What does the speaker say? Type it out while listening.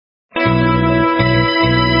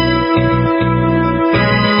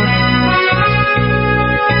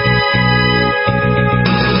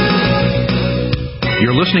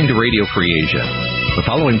You're listening to Radio Free Asia. The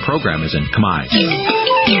following program is in Khmer.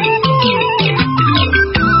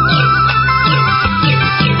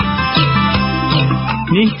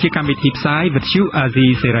 Nǐ chi càm bi tiệp xáy vệt chiu a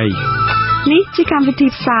zì sáy. Nǐ chi càm bi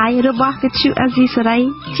tiệp xáyរបស់វិទ្យុអាស៊ីសេរី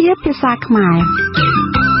ជាភាសាខ្មែរ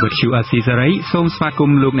វិទ្យុអាស៊ីសេរីសូមស្វាគម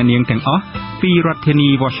ន៍លោកអ្នកនាងទាំងអស់ពីរដ្ឋធានី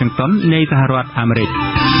Washington នៃសហរដ្ឋអាមេរិក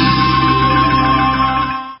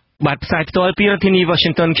បាទផ្សាយផ្ទាល់ពីរដ្ឋធានី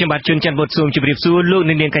Washington ខ្ញុំបាទជួនច័ន្ទបុត្រសូមជម្រាបសួរលោក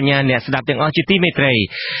អ្នកនាងកញ្ញាអ្នកស្ដាប់ទាំងអស់ជាទីមេត្រី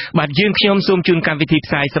បាទយើងខ្ញុំសូមជូនកម្មវិធី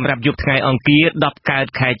ផ្សាយសម្រាប់យប់ថ្ងៃអង្គារ10កើត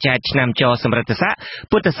ខែចែកឆ្នាំចសម្រិតស័ក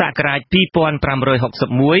ពុទ្ធសករាជ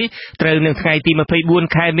2561ត្រូវនឹងថ្ងៃទី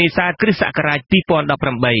24ខែមេសាគ្រិស្តសករាជ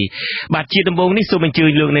2018បាទជាដំបូងនេះសូមអញ្ជើ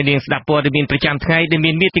ញលោកអ្នកនាងស្ដាប់ព័ត៌មានប្រចាំថ្ងៃដែល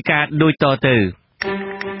មានមេតិការដូចតទៅ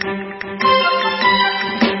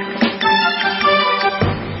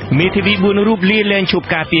មេធាវី4រូបលាលែងឈប់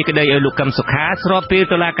ការពារក្តីឲ្យលោកកឹមសុខាស្របពេល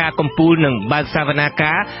តុលាការកំពូលនឹងបើកសវនា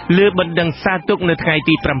ការលើបណ្ដឹងសាទុកនៅថ្ងៃ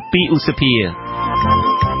ទី7ឧសភា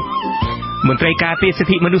មន្ត្រីការពារសិទ្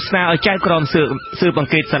ធិមនុស្សស្នើឲ្យចៅក្រមស៊ើបអ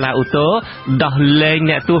ង្កេតសាលាឧទ្ធរដោះលែង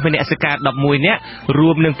អ្នកទោសមនសិការ11នាក់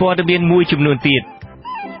រួមនឹងព័ត៌មានមួយចំនួនទៀត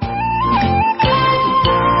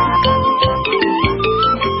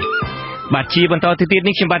បាទជាបន្តទៅទៀត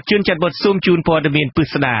នេះខ្ញុំបាទជួនចាត់បុតសូមជូនព័ត៌មានពិ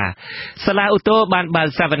ស្ដាសាលាឧទ្ធរបានបើក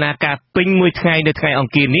សវនាការពេញមួយថ្ងៃនៅថ្ងៃអ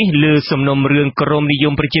ង្គារនេះលើសំណុំរឿងក្រមនិយ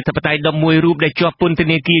មប្រជាធិបតេយ្យ11រូបដែលជាប់ពន្ធ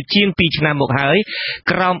នាគារជាង2ឆ្នាំមកហើយ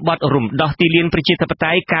ក្រោមបទរំដោះទីលានប្រជាធិប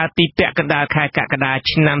តេយ្យកាលពីពាក់កណ្ដាលខែកក្កដា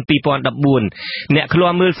ឆ្នាំ2014អ្នកឃ្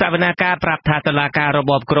លាំមើលសវនាការប្រាប់ថាតុលាការរ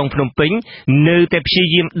បបក្រុងភ្នំពេញនៅតែព្យា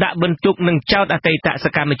យាមដាក់បន្ទុកនិងចោទអតីតស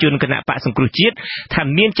កម្មជនគណបកសង្គ្រោះជាតិថា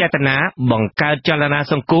មានចេតនាបង្កើតចលនា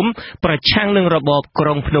សង្គមឆាំងនឹងរបបក្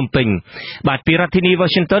រុងភ្នំពេញបាទពីរដ្ឋធានី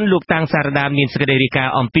Washington លោកតាំងសារដាមានសេចក្តីរាយការ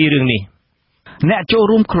ណ៍អំពីរឿងនេះអ្នកចូល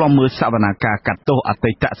រួមឃ្លាំមើលសវនាការកាត់ទោសអ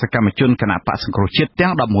តីតសកម្មជនគណបកសង្គ្រោះជាតិទាំ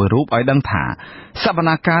ង11រូបឲ្យដឹងថាសវ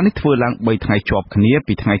នាការនេះធ្វើឡើង3ថ្ងៃជាប់គ្នា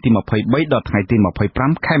ពីថ្ងៃទី23ដល់ថ្ងៃទី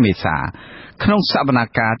25ខែមេសាក្នុងសវនា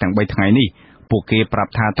ការទាំង3ថ្ងៃនេះពួកគេប្រា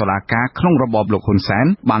ប់ថាតុលាការក្នុងរបបលោកហ៊ុនសែន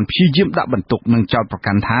បានព្យាយាមដាក់បន្ទុកនិងចោទប្រ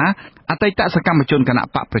កាន់ថាអតីតសកម្មជនគណ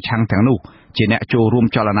បកប្រឆាំងទាំងនោះជាអ្នកចូលរួម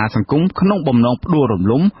ចលនាសង្គមក្នុងបំណងផ្ដួលរំ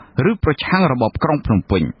លំឬប្រឆាំងរបបក្រុងភ្នំ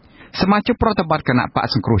ពេញសមាជិកប្រតិបត្តិគណបក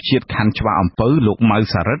សង្គ្រោះជាតិខណ្ឌច្បារអំពៅលោកម៉ៅ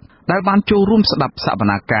សារិទ្ធដែលបានចូលរួមស្ដាប់សវ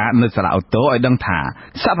នាការនៅសាលាឧទ្ធរឲ្យដឹងថា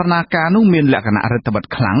សវនាការនោះមានលក្ខណៈរដ្ឋបិទ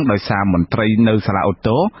ខ្លាំងដោយសារមន្ត្រីនៅសាលាឧទ្ធ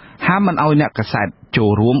រហាមមិនឲ្យអ្នកកាសែតចូល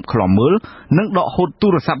រួមឃ្លាំមើលនិងដកហូតទូ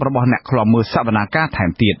រស័ព្ទរបស់អ្នកឃ្លាំមើលសវនាការថែ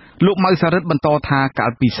មទៀតលោកម៉ៅសារិទ្ធបន្តថាកា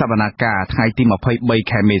លពីសវនាការថ្ងៃទី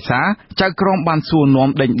23ខែមេសាចៅក្រមបានសួរនាំ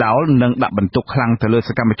ដេញដោលនិងដាក់បន្ទុកខ្លាំងទៅលើស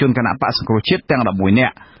កម្មជនគណបកសង្គ្រោះជាតិទាំង11នា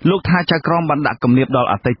ក់លោកថាចៅក្រមបានដាក់គំនាបដល់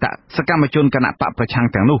អតីតសកម្មជនគណបកប្រឆាំង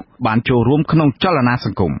ទាំងនោះបានចូលរួមក្នុងចលនាស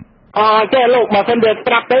ង្គមចេះលោកបើមិនទៅ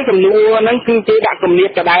ប្រាប់ទៅចំនួនហ្នឹងគឺគេដាក់គំនាប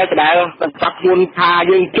ដដែលបន្ទាប់មុនថា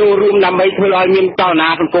យើងចូលរួមដើម្បីធ្វើឲ្យមានចលនា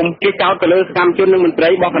សង្គមគេចោទទៅលើសកម្មជននិងមន្ត្រី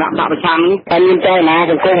របស់គណៈបកប្រឆាំងតែមានចលនា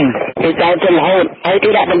សង្គមគេចោទទៅរហូតហើយគេ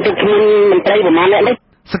ដាក់បន្ទុកខ្លួនមន្ត្រីប្រមាណអ្នកនេះ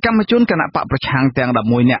សកម្មជនគណបកប្រឆាំងទាំង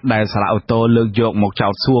11នាក់ដែលសាលាឧទ្ធរលើកយកមកចោ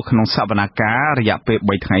ទសួរក្នុងសវនាការរយៈពេល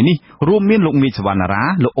3ថ្ងៃនេះរួមមានលោកមីសវណ្ណារា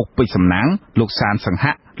លោកអុកពេជ្រសំណាងលោកសានសង្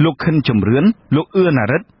ហៈលោកខិនជំរឿនលោកអឿន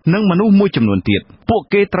រិទ្ធនិងមនុស្សមួយចំនួនទៀតពួក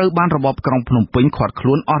គេត្រូវបានរបបក្រុងភ្នំពេញឃាត់ខ្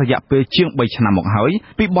លួនអស់រយៈពេលជាង3ឆ្នាំមកហើយ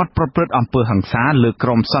ពីបទប្រព្រឹត្តអំពើហិង្សាលើក្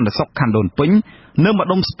រុមសន្តិសុខខណ្ឌដូនពេញនៅម្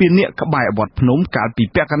ដុំស្ពាននាគក្បែរវត្តភ្នំកាលពី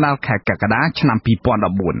ពាក់កណ្ដាលខែកក្កដាឆ្នាំ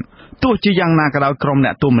2014ទោះជាយ៉ាងណាក៏ដោយក្រុមអ្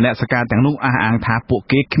នកទោសមនសិការទាំងនោះអះអាងថាពួក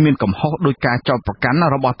គេគ្មានកំហុសដោយការចោទប្រកាន់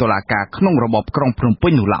របស់តុលាការក្នុងរបបក្រុងភ្នំពេ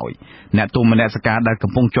ញនោះឡើយអ្នកទោសមនសិការដែល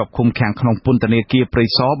កំពុងជាប់ឃុំឃាំងក្នុងពន្ធនាគារព្រៃ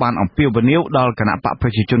សរបានអំពាវនាវដល់គណៈបកប្រ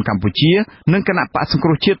ជាជនកម្ពុជានិងគណៈបកសង្គ្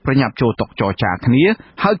រោះជាតិប្រញាប់ចូលតុចរចាគ្នា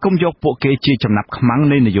ហើយកុំយកពួកគេជាចំណាប់ខ្មាំង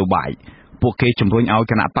នៃនយោបាយពួកគេជំរុញឲ្យ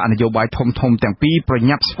គណៈបកនយោបាយធំៗទាំងពីរប្រ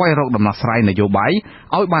ញាប់ស្វែងរកដំណោះស្រាយនយោបាយ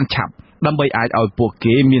ឲ្យបានឆាប់ដើម្បីអាចឲ្យពួក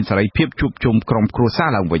គេមានសេរីភាពជួបជុំក្រុមគ្រួសារ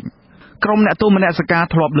ឡើងវិញក្រុមអ្នកទោសមនសិការ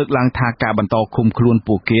ធ្លាប់លើកឡើងថាការបន្តឃុំខ្លួន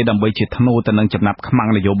ពួកគេដើម្បីជាធ្នូទៅនឹងចំណាប់ខ្មាំង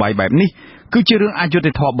នយោបាយបែបនេះគឺជារឿងអយុត្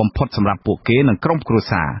តិធម៌បំផុតសម្រាប់ពួកគេនិងក្រុមគ្រួ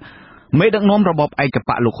សារមេដឹកនាំរបបឯកប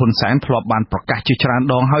កលោកហ៊ុនសែនធ្លាប់បានប្រកាសជាច្រើន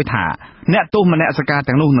ដងហើយថាអ្នកទោសមនសិការ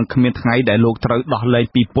ទាំងនោះនឹងគ្មានថ្ងៃដែលលោកត្រូវដោះលែង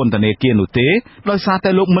ពីពន្ធនាគារនោះទេដោយសារតែ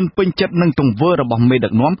លោកមិនពេញចិត្តនឹងទង្វើរបស់មេដឹ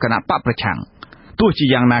កនាំគណៈបកប្រឆាំងទោះជា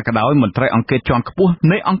យ៉ាងណាក៏ដោយមន្ត្រីអង្គការជាន់ខ្ពស់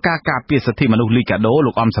នៃអង្គការការពារសិទ្ធិមនុស្សលីកាដូ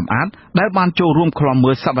លោកអំសំអាតដែលបានចូលរួមឃ្លាំ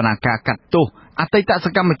មើលសវនាការកាត់ទោសអតីតស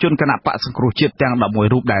កម្មជនគណៈបកសង្គ្រោះជាតិទាំង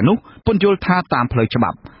11រូបដែរនោះពន្យល់ថាតាមផ្លូវច្បា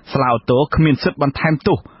ប់សាលាឧទ្ធរគ្មានសិទ្ធិបន្ថែម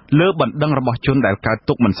ទោសលើបណ្ដឹងរបស់ជនដែលកើត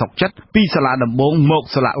ទុកមិនសុខចិត្តពីសាលាដំបងមក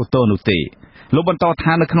សាលាឧទ្ធរនោះទេ លោកបន្ត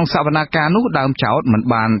ថានៅក្នុងសវនាការនោះដើមចោតមិន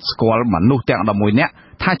បានស្គាល់មនុស្សទាំង11នាក់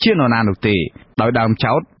ថាជានរណានោះទេដោយដើម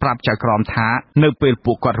ចោតប្រាប់ចៅក្រមថានៅពេល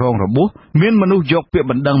ពួកគាត់រងរបួសមានមនុស្សយកពាក្យ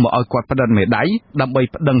បណ្ដឹងមកឲ្យគាត់ផ្តិតមេដៃដើម្បី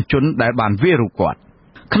ប្តឹងជនដែលបានវាយរូបគាត់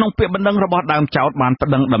ក្នុងពាក្យបណ្ដឹងរបស់ដើមចោតបានប្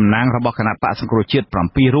តឹងតំណាងរបស់គណៈបក្សសង្គ្រោះជាតិ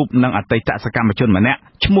7រូបនិងអតីតសកម្មជនម្នាក់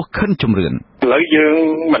ឈ្មោះខិនជំរឿនឥឡូវយើង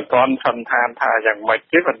មិនទាន់សន្និដ្ឋានថាយ៉ាងម៉េច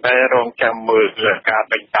ទេប៉ុន្តែរងចាំមើលការ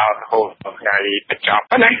ដេញដោលរហូតដល់ថ្ងៃបញ្ចប់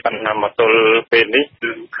ណាប៉ុន្តែមកទល់ពេលនេះ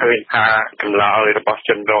គឺឃើញថាចម្លើយរបស់ជ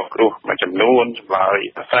នរងគ្រោះមួយចំនួនចម្លើយ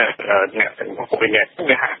ប្រសិទ្ធអ្នកទាំងអស់នេះ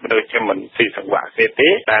វាហាក់ដូចជាមិនស៊ីសង្វាក់ទេ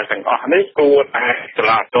តែទាំងអស់នេះគួរតែសា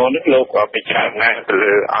លាតនេះលោកក៏ពិចារណាទៅ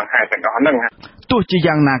លើអង្គហេតុទាំងអស់ហ្នឹងទោះជា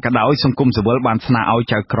យ៉ាងណាក៏ដោយសង្គមស៊ីវិលបានស្នើឲ្យ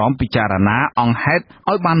ចៅក្រមពិចារណាអង្គហេតុ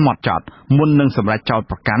ឲ្យបានហ្មត់ចត់មុននឹងសម្រេចចោទ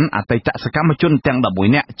ប្រកាន់អតីតសកម្មជនទាំង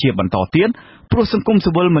11នាក់ជាបន្តទៀតព្រោះសង្គម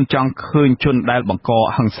ស៊ីវិលមិនចង់ឃើញជនដែលបង្ក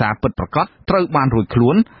ហិង្សាពិតប្រាកដត្រូវបានរួចខ្លួ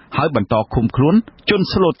នហើយបន្តឃុំខ្លួនជន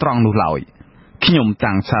ស្លូតត្រង់នោះឡើយខ្ញុំ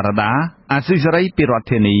តាំងសារដាអាស៊ីសេរីពីរដ្ឋ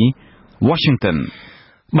ធានី Washington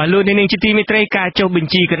បាទលោកនាងជាទីមេត្រីការចុះប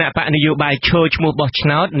ញ្ជីគណៈបកនយោបាយឈរឈ្មោះបោះឆ្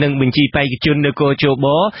នោតនិងបញ្ជីបេក្ខជននគរជប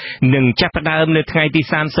នឹងចាប់ផ្ដើមនៅថ្ងៃទី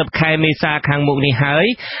30ខែមេសាខាងមុខនេះ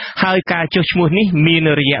ហើយការចុះឈ្មោះនេះមាន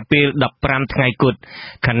រយៈពេល15ថ្ងៃគត់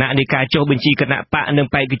ខណៈនៃការចុះបញ្ជីគណៈបកនិង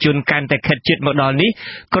បេក្ខជនកាន់តែខិតជិតមកដល់នេះ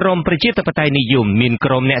ក្រមប្រជាធិបតេយ្យនិយមមាន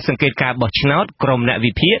ក្រមអ្នកសង្កេតការបោះឆ្នោតក្រមអ្នក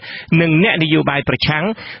វិភាគនិងអ្នកនយោបាយប្រឆាំង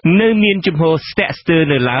នៅមានជំហរស្ទាក់ស្ទើរ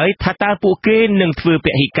នៅឡើយថាតើពួកគេនឹងធ្វើព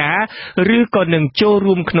ហិការឬក៏នឹងចូល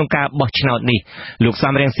រួមក្នុងការបោះឆ្នោតនេះលោក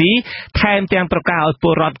សំរងស៊ីថែមទាំងប្រកាសឲ្យព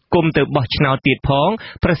លរដ្ឋគុំទៅបោះឆ្នោតទៀតផង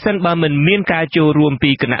ប្រសិនបើមិនមានការចូលរួម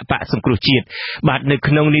ពីគណៈបកសង្គ្រោះជាតិបាទនៅ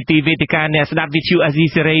ក្នុងនីតិវេទិកាអ្នកស្ដាប់វិទ្យុអាស៊ី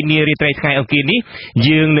សេរីនារីត្រីថ្ងៃអង្គារនេះ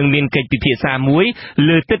យើងនឹងមានកិច្ចពិភាក្សាមួយ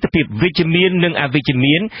លើទស្សនវិជ្ជាវិជ្ជមាននិងអវិជ្ជ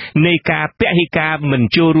មាននៃការពហិការមិន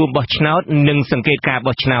ចូលរួមបោះឆ្នោតនិងសង្កេតការ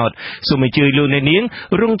បោះឆ្នោតសូមអញ្ជើញលោកអ្នកនាង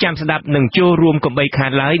រងចាំស្ដាប់និងចូលរួមកុំបីខា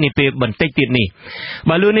នឡើយនាពេលបន្តិចទៀតនេះ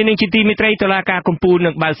បាទលោកអ្នកនាងជាទីមេត្រីតុលាការកំពូល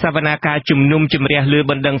នឹងបើកសវនាការជំនុំជម្រះលើ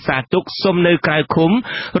បណ្ដឹងសារទុកសុំនៅក្រៅឃុំ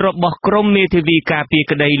របស់ក្រុមមេធាវីការពារ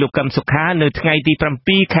ក្តីលោកកឹមសុខានៅថ្ងៃទី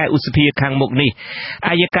7ខែឧសភាខាងមុខនេះ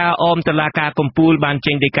អัยការអមតុលាការកំពូលបាន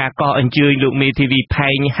ចេញដីកាកោះអញ្ជើញលោកមេធាវីផែ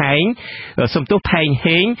ងហេង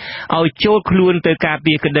ឲ្យចូលខ្លួនទៅការ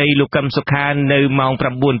ពារក្តីលោកកឹមសុខានៅម៉ោង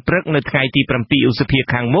 9 ព្រឹកនៅថ្ងៃទី7ឧសភា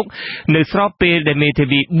ខាងមុខនៅស្របពេលដែលមេធា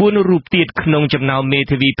វី4រូបទៀតក្នុងចំណោមមេ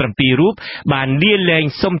ធាវី7រូបបានលាលែង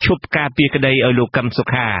សុំឈប់ការពារក្តីឲ្យលោកកឹមសុ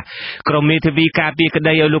ខាក្រុមមេធាវីការពារក្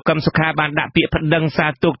តីឲ្យលោកកឹមសុខាបានដាក់ពាក្យប្តឹងសា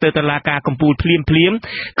រទុកទៅតុលាការកំពូលភ្លាម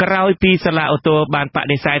ក្រោយពីសាលាឧទ្ធរបានប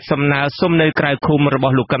ដិសេធសំណើសុំនៅក្រៅឃុំរប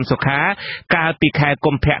ស់លោកកឹមសុខាកាលពីខែ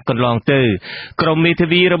កុម្ភៈកន្លងទៅក្រុមមេធា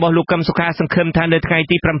វីរបស់លោកកឹមសុខាសង្ឃឹមថានៅថ្ងៃ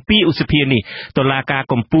ទី7ឧសភានេះតុលាការ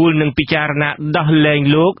កំពូលនឹងពិចារណាដោះលែង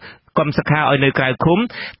លោកកុំសុខាឲ្យនៅក្រៅឃុំ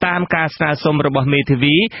តាមការស្នើសុំរបស់មេធា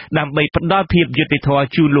វីដើម្បីផ្ដល់ភាពយុត្តិធម៌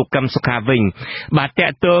ជូនលោកកឹមសុខាវិញបាទត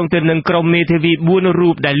កតងទៅនឹងក្រុមមេធាវី4រូ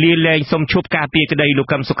បដែលលាលែងសុំឈប់ការពារក្តីលោក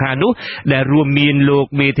កឹមសុខានោះដែលរួមមានលោក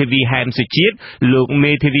មេធាវីហែមសុជាតិលោក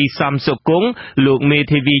មេធាវីសំសុគង្គលោកមេ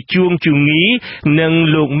ធាវីជួងជងីនិង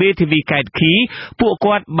លោកមេធាវីកែតខីពួក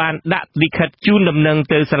គាត់បានដាក់លិខិតជូនដំណឹង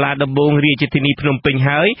ទៅសាលាដំបងរាជធានីភ្នំពេញ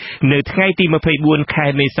ហើយនៅថ្ងៃទី24ខែ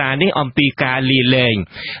មេសានេះអំពីការលាលែង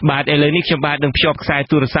បាទឥឡូវនេះខ្ញុំបាទនឹងភ្ជាប់ខ្សែ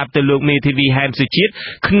ទូរស័ព្ទទៅលោកមេធាវីហែមសុជាតិ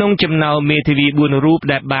ក្នុងចំណោមមេធាវី4រូប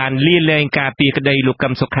ដែលបានលាលែងការពារក្តីលោកកឹ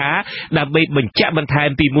មសុខាដើម្បីបញ្ជាក់បន្ថែម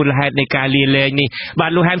ពីមូលហេតុនៃការលាលែងនេះបា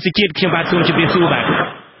ទលោកហែមសុជាតិខ្ញុំបាទសូមជម្រាបសួរបា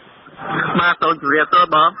ទសូមជម្រាបសួរ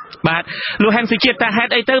បងបាទលោកហែមសុជាតិតើហេ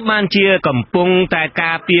តុអីទៅបានជាកំពុងតែ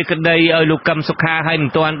ការពារក្តីឲ្យលោកកឹមសុខាហើយមិ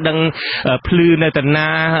នទាន់ដឹងភ្លឺនៅតាណា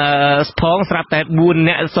ផងស្រាប់តែ4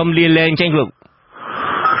អ្នកសុំលាលែងចេញលោក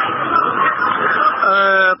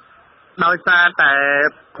ដោយសារតែ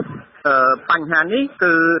បញ្ហានេះ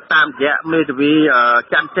គឺតាមរយៈមេធាវី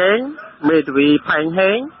ច័ន្ទចេងមេធាវីផែង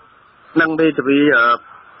ហេងនិងមេធាវី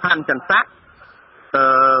ផាន់ចន្ទស័ក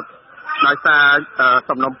ដោយសារ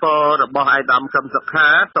សំណុំពររបស់អាយដាមកឹមសុខា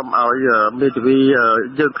សូមឲ្យមេធាវី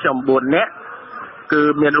យើងខ្ញុំ4នាក់គឺ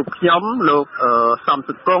មានរូបខ្ញុំលោកសំ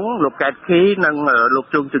សុគង្គលោកកែតខីនិងលោក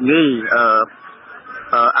ជួងជងី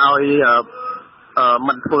ឲ្យ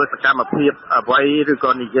មិនធ្វើសកម្មភាពអ្វីឬ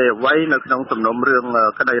ក៏និយាយអ្វីនៅក្នុងសំណុំរឿង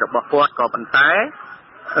ក្តីរបស់គាត់ក៏ប៉ុន្តែ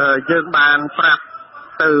យើងបានប្រាប់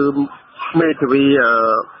ទៅមេធាវី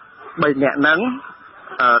3នាក់ហ្នឹង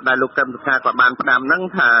ដែលលោកកឹមសុខាក៏បានផ្ដាំហ្នឹង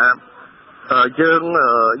ថាយើង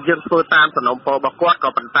ធ្វើតាមសំណុំពររបស់គាត់ក៏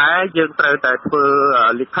ប៉ុន្តែយើងត្រូវតែធ្វើ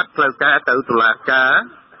លិខិតផ្លូវការទៅតុលាការ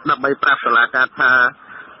ដើម្បីប្រាប់តុលាការថា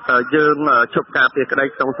យើងជប់ការពារក្តី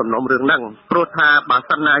ក្នុងសំណុំរឿងហ្នឹងព្រោះថាបើ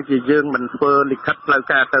សិនណាជាយើងមិនធ្វើលិខិតផ្លូវ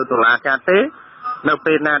ការទៅតុលាការទេ នៅ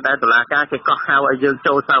ពេលណាដែលតុលាការគេកោះហៅឲ្យយើង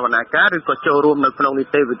ចូលសវនាការឬក៏ចូលរួមនៅក្នុងនី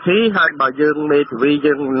តិវិធីហើយបើយើងមេធាវី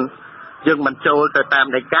យើងមិនចូលទៅតាម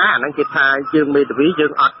ដីកាអាហ្នឹងគេថាយើងមេធាវីយើ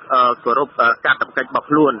ងអត់គោរពកាតព្វកិច្ចរបស់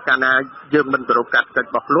ខ្លួនកាលណាយើងមិនគោរពកាតព្វកិច្ច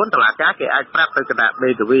របស់ខ្លួនតុលាការគេអាចប្រាប់ទៅគណៈមេ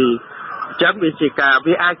ធាវីអញ្ចឹង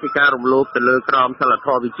វាអាចជាការរំលោភទៅលើក្រមសីលធ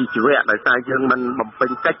ម៌វិជ្ជាជីវៈដោយសារយើងមិនបំពេ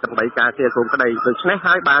ញកិច្ចដើម្បីការពារកូនក្តីដូច្នេះ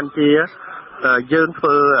ហើយបានជាយើងធ្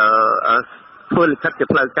វើលិខិតជា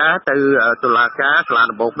ផ្លូវការទៅតុលាការសាលា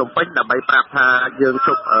ដំបងភ្នំពេញដើម្បីប្រាប់ថាយើងជ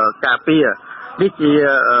ប់ការពារនេះជា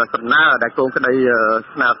សំណើដែលកូនក្តី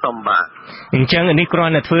ស្នើសុំបាទអញ្ចឹងនេះគ្រា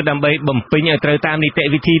ន់តែធ្វើដើម្បីបំពេញឲ្យត្រូវតាមនីតិ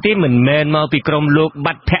វិធីទេមិនមែនមកពីក្រមលោក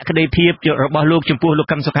បាត់ភក្តីភាពរបស់លោកចំពោះលោក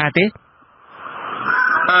កឹមសុខាទេ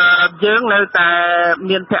យើងនៅតែ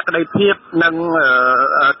មានភក្តីភាពនិង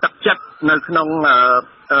ទឹកចិត្តនៅក្នុង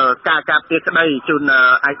ការការពារក្តីជូនឯ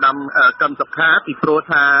កឧត្តមកឹមសុខាពីព្រោះ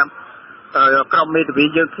ថាក្រុមមេធាវី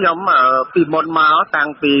យើងខ្ញុំពីមុនមកតាំង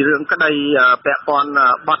ពីរឿងក្តីពាក់ព័ន្ធ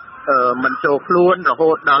បទមិនចូលខ្លួនរហូ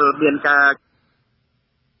តដល់មានការ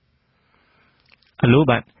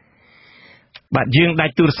បាទយើងដា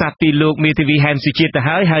ច់ទូរស័ព្ទពីលោកមេធាវីហែមសុជាតិទៅ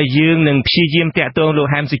ហើយយើងនឹងព្យាយាមតាក់ទងលោក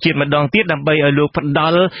ហែមសុជាតិម្ដងទៀតដើម្បីឲ្យលោកផ្ដ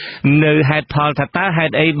ល់នៅហេតុផលថាតើហេ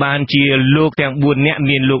តុអីបានជាលោកទាំង4នាក់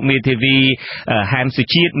មានលោកមេធាវីហែមសុ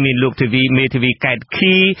ជាតិមានលោកមេធាវីកែត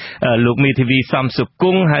ខីលោកមេធាវីសំសុគ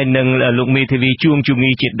ង្គហើយនិងលោកមេធាវីជួងជ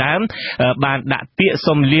ងីជាដើមបានដាក់ពាក្យ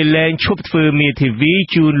សុំលាលែងឈប់ធ្វើមេធាវី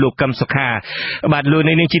ជូនលោកកឹមសុខាបាទលោក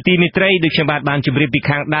នេះជាទីមេត្រីដូចខ្ញុំបានជម្រាបពី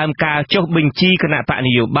ខាងដើមការចុះបញ្ជីគណៈបកន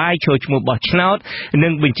យោបាយចូលឈ្មោះបោះឆ្នោតនិ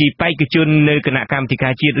ងបញ្ជីបេក្ខជននៅគណៈកម្មាធិកា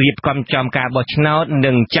រជាតិរៀបចំការបោះឆ្នោត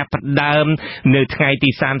នឹងចាប់ផ្ដើមនៅថ្ងៃទី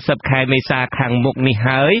30ខែមេសាខាងមុខនេះ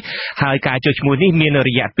ហើយការចុះឈ្មោះនេះមានរ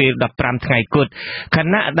យៈពេល15ថ្ងៃគត់ខ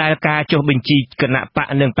ណៈដែលការចុះបញ្ជីគណៈបក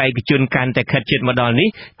និងបេក្ខជនកាន់តែខិតជិតមកដល់នេះ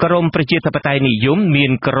ក្រមប្រជាធិបតេយ្យនិយមមា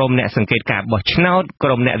នក្រមអ្នកសង្កេតការបោះឆ្នោតក្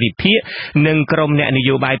រមអ្នកវិភាគនិងក្រមអ្នកន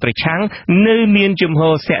យោបាយប្រឆាំងនៅមានជំហ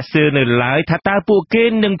រសាក់សើនៅឡើយថាតើពួកគេ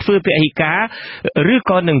នឹងធ្វើពហិការឬ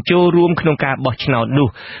ក៏នឹងចូលរួមក្នុងការបោះឆ្នោតនោះ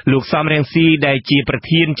លោកសំរងស៊ីដែលជាប្រ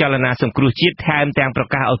ធានចលនាសង្គ្រោះជាតិថែមទាំងប្រ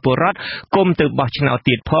កាសឲ្យពលរដ្ឋគុំទៅបោះឆ្នោត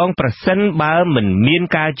ទៀតផងប្រសិនបើមិនមាន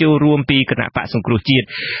ការចូលរួមពីគណៈបកសង្គ្រោះជាតិ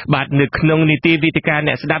បាទនៅក្នុងនីតិវិទ្យា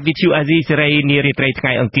អ្នកស្ដាប់វិទ្យុអាស៊ីសេរីនារីត្រីថ្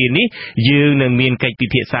ងៃអង្គារនេះយើងនឹងមានកិច្ចពិ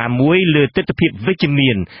ភាក្សាមួយលើទស្សនវិជ្ជាវិជ្ជមា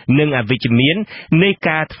ននិងអវិជ្ជមាននៃ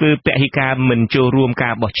ការធ្វើពហិការមិនចូលរួម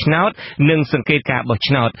ការបោះឆ្នោតនិងសង្កេតការបោះ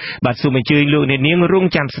ឆ្នោតបាទសូមអញ្ជើញលោកអ្នកនាងរង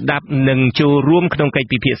ចាំស្ដាប់និងចូលរួមក្នុងកិច្ច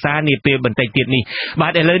ពិភាក្សានាពេលបន្តិចទៀតនេះបា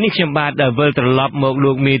ទឥឡូវនេះខ្ញុំបាទវិលត្រឡប់មក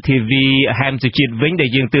លោកមេធាវីហែមសុជាតិវិញដែល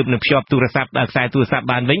យើងទើបនឹងភ្ជាប់ទូរស័ព្ទខ្សែទូរស័ព្ទ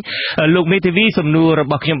បានវិញលោកមេធាវីសំណួររ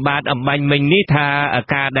បស់ខ្ញុំបាទអំបញ្ញមិញនេះថា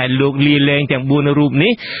ការដែលលោកលាលែងទាំង4រូប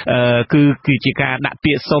នេះគឺជាការដាក់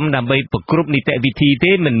ពាក្យសុំដើម្បីប្រគ្រប់នីតិវិធី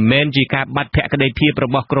ទេមិនមែនជាការបាត់ភក្តីភាពរ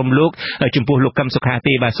បស់ក្រុមលោកចំពោះលោកកឹមសុខា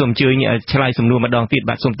ទេបាទសូមអញ្ជើញឆ្លើយសំណួរម្ដងទៀត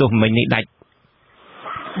បាទសូមទោសមិញនេះដាច់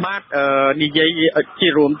បាទនិយាយជា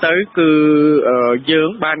រួមទៅគឺយើង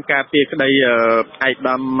បានការពារក្តីឯកឧត្ត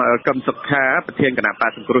មកឹមសុខាប្រធានគណៈប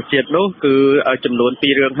កសង្គ្រោះជាតិនោះគឺចំនួន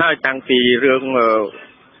2រឿងហើយតាំងពីរឿង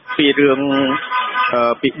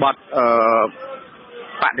ពីបទ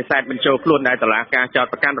បដិសេធបញ្ចូលខ្លួនដែលតុលាការចោទ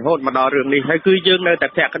ប្រកាន់រហូតមកដល់រឿងនេះហើយគឺយើងនៅតែ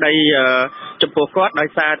ភក្តីចំពោះគាត់ដោយ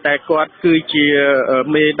សារតែគាត់គឺជា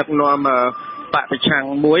មេដឹកនាំបកប្រឆាំង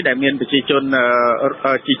មួយដែលមានប្រជាជន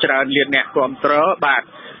ជាច្រើនលានអ្នកគ្រប់គ្រងបាទ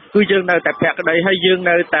គឺយើងនៅតែភក្តីហើយយើង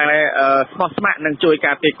នៅតែស្មោះស្ម័គ្រនឹងជួយ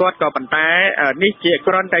ការពារគាត់ក៏ប៉ុន្តែនេះជា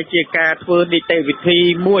គ្រាន់តែជាការធ្វើនីតិវិធី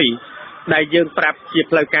មួយដែលយើងប្រាប់ជា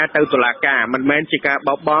ផ្លូវការទៅតុលាការមិនមែនជាការ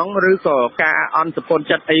បោះបង់ឬក៏ការអន់សពន្ធ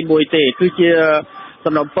ចិត្តអីមួយទេគឺជា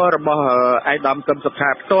សំណពររបស់ឯកឧត្តមកឹមសុខា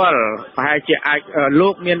ផ្ទាល់ប្រហែលជាអាចលោ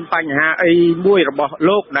កមានបញ្ហាអីមួយរបស់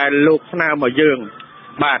លោកដែលលោកស្នើមកយើង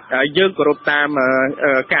បាទយើងគោរពតាម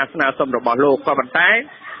ការស្នើសុំរបស់លោកក៏ប៉ុន្តែ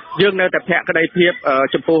យើងនៅតែភក្តីភាព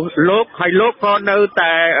ចំពោះលោកហើយលោកក៏នៅ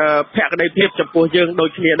តែភក្តីភាពចំពោះយើងដូច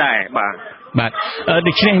គ្នាដែរបាទ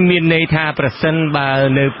ដូច្នេះមានន័យថាប្រសិនបើ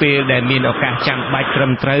នៅពេលដែលមានឱកាសចាំបាច់ត្រឹ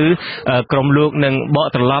មត្រូវក្រុមលោកនឹងបក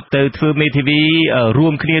ត្រឡប់ទៅធ្វើមេធាវីរួ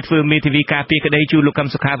មគ្នាធ្វើមេធាវីការពារក្តីជូនលោកកឹម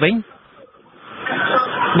សុខាវិញ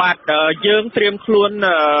បាទយើងត្រៀមខ្លួន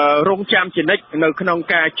រងចាំជានិច្ចនៅក្នុង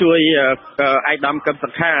ការជួយឯកឧត្តមកឹមសុ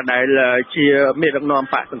ខាដែលជាមេដឹកនាំ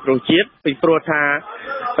បកសង្គ្រោះជាតិពីព្រោះថា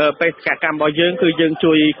បេសកកម្មរបស់យើងគឺយើង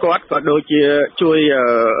ជួយគាត់ក៏ដូចជាជួយ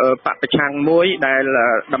បកប្រឆាំងមួយដែល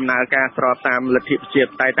ដំណើរការស្របតាមលទ្ធិប្រជាធិ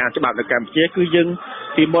បតេយ្យតាមច្បាប់នៅកម្ពុជាគឺយើង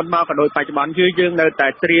ពីមុនមកក៏ដូចបច្ចុប្បន្នគឺយើងនៅតែ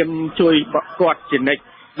ត្រៀមជួយគាត់ជានិច្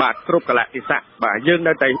ចបាទគ្រប់កលៈទេសៈបាទយើង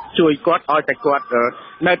នៅតែជួយគាត់ឲ្យតែគាត់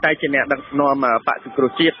នៅតែជាអ្នកដឹកនាំបកសង្គ្រោះ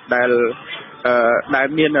ជាតិដែល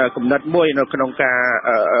មានគំនិតមួយនៅក្នុងការ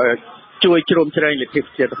ជួយជ្រោមជ្រែងលទ្ធិប្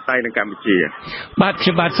រជាធិបតេយ្យនៅកម្ពុជាបាទខ្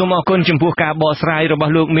ញុំបាទសូមអរគុណចំពោះការបកស្រាយរប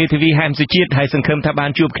ស់លោកមេធាវីហែមសុជាតិហើយសង្ឃឹមថាបាន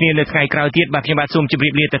ជួបគ្នានៅថ្ងៃក្រោយទៀតបាទខ្ញុំបាទសូមជម្រា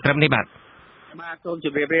បលាតែត្រឹមនេះបាទសូមជ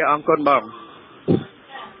ម្រាបលាអរគុណបង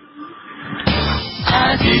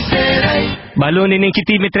បាទលោកនាងជា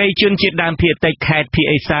ទីមេត្រីជនជាតិដើមភាគតិចខេត្តភាគ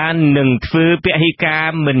ឦសាននឹងធ្វើពហិការ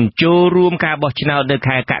មិនចូលរួមការបោះឆ្នោតនៅ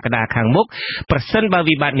ខែកក្កដាខាងមុខប្រសិនបើ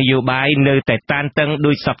វិបត្តិនយោបាយនៅតែតានតឹង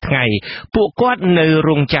ដោយសពថ្ងៃពួកគាត់នៅ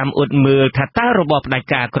រងចាំអ៊ុតមើលថាតើរបបផ្ដាច់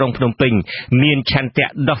ការក្រុងភ្នំពេញមានឆន្ទៈ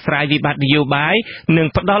ដោះស្រាយវិបត្តិនយោបាយនិង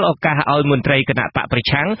ផ្ដល់ឱកាសឲ្យមន្ត្រីគណៈបកប្រ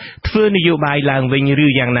ឆាំងធ្វើនយោបាយឡើងវិញឬ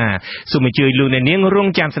យ៉ាងណាសូមអញ្ជើញលោកនាងរង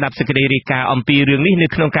ចាំស្ដាប់សេចក្តីរាយការណ៍អំពីរឿងនេះនៅ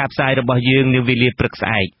ក្នុងការផ្សាយរបស់យើងនៅវេលាព្រឹកស្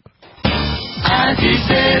អែក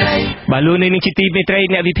បាទលោកនាងជាទីមេត្រី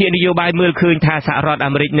អ្នកវិភាគនយោបាយមើលឃើញថាសហរដ្ឋ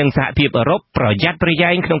អាមេរិកនិងសហភាពអឺរ៉ុបប្រយ័ត្នប្រយែ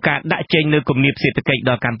ងក្នុងការដាក់ចេញនូវគំនាបសេដ្ឋកិច្ច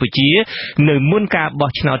ដល់កម្ពុជានៅមុនការបោះ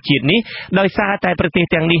ឆ្នោតជាតិនេះដោយសារតែប្រទេស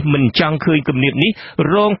ទាំងនេះមិនចង់ឃើញគំនាបនេះ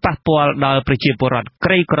រងប៉ះពាល់ដល់ប្រជាពលរដ្ឋ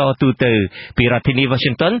ក្រីក្រទូទៅពីរដ្ឋធានី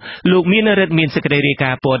Washington លោកមានរិទ្ធមានសេចក្តីរាយកា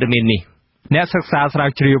រណ៍ព័ត៌មាននេះអ្នកសិក្សាស្រាវ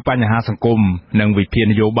ជ្រាវបញ្ហាសង្គមនិងវិភាគ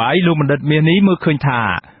នយោបាយលោកបណ្ឌិតមាសនេះមើលឃើញថា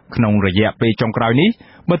ក្នុងរយៈពេលចុងក្រោយនេះ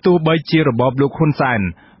បើទោះបីជារបបលោកហ៊ុនសែន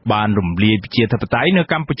បានរំលាយប្រជាធិបតេយ្យនៅ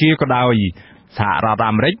កម្ពុជាក៏ដោយសហរដ្ឋ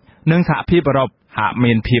អាមេរិកនិងសហភាពអឺរ៉ុបហាក់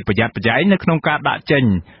មានភាពប្រយ័ត្នប្រយែងនៅក្នុងការដាក់ចេញ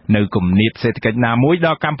នៅគំនាបសេដ្ឋកិច្ចណាមួយដ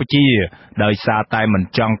ល់កម្ពុជាដោយសារតែមិន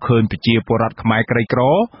ចង់ឃើញប្រជាពលរដ្ឋខ្មែរក្រីក្រ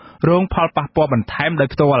រងផលប៉ះពាល់បន្ថែមដោយ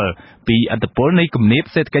ផ្ទាល់ពីឥទ្ធិពលនៃគំនាប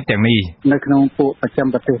សេដ្ឋកិច្ចទាំងនេះនៅក្នុងពួកប្រចាំ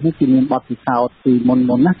ប្រទេសនេះគឺមានបទពិសោធន៍ពីមុន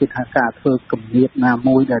ណាគឺថាការធ្វើគំនាបណា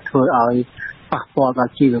មួយដែលធ្វើឲ្យប៉ះពាល់ដ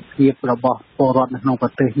ល់ជីវភាពរបស់ពលរដ្ឋនៅក្នុងប្រ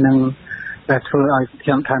ទេសនឹងដែលធ្វើឲ្យខ្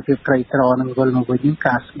ញុំថាភាពក្រីក្រនឹងវិលមកវិញ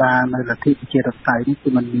ការស្ដារនៅលទ្ធិប្រជាធិបតេយ្យនេះគឺ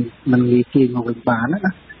มันងាយគេមកវិញបានណា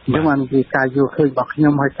អញ្ចឹងបានជាការយល់ឃើញរបស់ខ្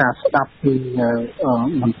ញុំហើយការស្ដាប់ពី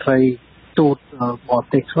មន្ត្រីទូតបរ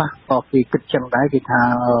ទេសខ្លះក៏គេគិតចឹងដែរគេថា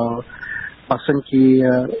បើសិនជា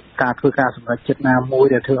ការធ្វើការសម្រេចចិត្តណាមួយ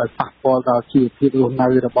ដែលធ្វើឲ្យប៉ះពាល់ដល់ជីវភាពរស់នៅ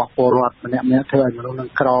របស់ពលរដ្ឋម្នាក់ៗធ្វើឲ្យមនុស្សនឹង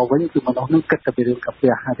ក្រវិញគឺមនុស្សនឹងគិតតែពីរឿងកា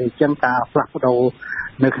ពះហើយអញ្ចឹងការផ្លាស់ប្ដូរ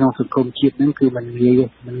នៅក្នុងសង្គមជាតិនឹងគឺมันងា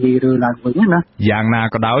យរើឡើងវិញណាយ៉ាងណា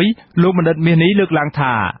ក៏ដោយលោកបណ្ឌិតមាសនេះលើកឡើង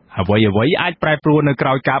ថាអ្វីអាចប្រែប្រួលនៅក្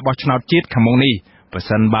រោយការបោះឆ្នោតជាតិខាងមុខនេះប្រ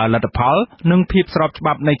សិនបើលទ្ធផលនិងភាពស្របច្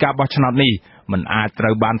បាប់នៃការបោះឆ្នោតនេះមិនអាចត្រូ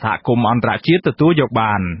វបានសហគមន៍អន្តរជាតិទទួលយក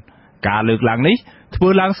បានការលើកឡើងនេះធ្វើ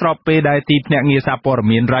ឡើងស្របពេលដែលទីភ្នាក់ងារសារព័ត៌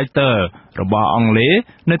មាន Reuters របស់អង់គ្លេស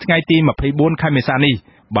នៅថ្ងៃទី24ខែមេសានេះ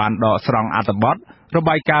បានដកស្រង់អត្ថបទរ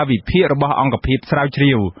បាយការណ៍វិភាគរបស់អង្គភាពស្រាវជ្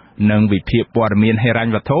រាវនិងវិភាគព័ត៌មានហិរញ្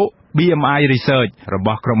ញវត្ថុ BMI Research រប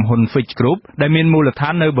ស់ក្រុមហ៊ុន Fitch Group ដែលមានមូលដ្ឋា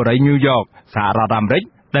ននៅបូរី New York សហរដ្ឋអាមេរិក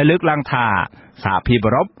ដែលលើកឡើងថាសហភាព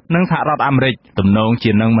អឺរ៉ុបនិងសហរដ្ឋអាមេរិកទំនង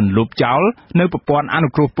ជានឹងមិនលុបចោលនៅប្រព័ន្ធអនុ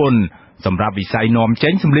គ្រោះពន្ធសម្រាប់វិស័យនាំចេ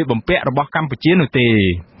ញសម្លៀកបំពាក់របស់កម្ពុជានោះទេ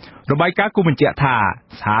របាយការណ៍គូបញ្ជាក់ថា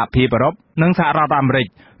សហភាពអឺរ៉ុបនិងសហរដ្ឋអាមេរិក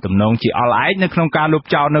ទំនងជាអល់ឯកនៅក្នុងការលុប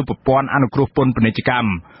ចោលនៅប្រព័ន្ធអនុគ្រោះពន្ធពាណិជ្ជកម្ម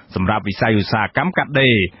សម្រាប់វិស័យឧស្សាហកម្មកាត់ដេ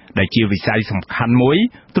រដែលជាវិស័យសំខាន់មួយ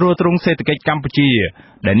ទ្រទ្រង់សេដ្ឋកិច្ចកម្ពុជា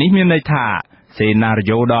ដែលនេះមានន័យថាសេណារី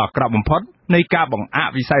យ៉ូដ៏អាក្រក់បំផុតនៃការបង្អា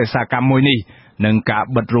ក់វិស័យឧស្សាហកម្មមួយនេះនិងការ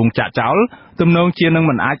បិទរោងចក្រចោលទំនងជានឹង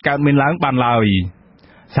មិនអាចកើតមានឡើងបានឡើយ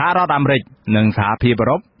សហរដ្ឋអាមេរិកនិងសហភាពអឺ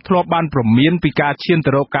រ៉ុបធ្លាប់បានព្រមានពីការឈាន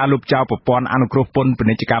ទៅរកការលុបចោលប្រព័ន្ធអនុគ្រោះពន្ធពា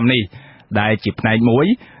ណិជ្ជកម្មនេះដែលជាផ្នែកមួយ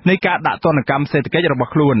នៃការដាក់ទណ្ឌកម្មសេដ្ឋកិច្ចរប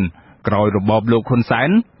ស់ខ្លួនក្រោយរបបលោកហ៊ុនសែន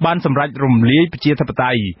បានសម្រេចរំលាយប្រជាធិប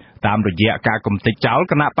តេយ្យតាមរយៈការកំទេចចោល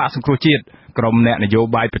គណៈបក្សសង្គ្រោះជាតិក្រុមអ្នកនយោ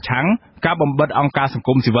បាយប្រឆាំងការបំបិទអង្គការសង្គ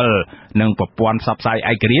មស៊ីវិលនិងប្រព័ន្ធផ្សព្វផ្សាយ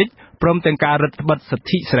ឯករាជ្យព្រមទាំងការរឹតបន្តឹងសិទ្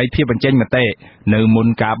ធិសេរីភាពបញ្ចេញមតិនៅមុន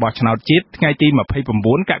ការបោះឆ្នោតជាតិថ្ងៃទី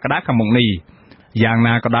29កក្កដាខាងមុខនេះយ៉ាង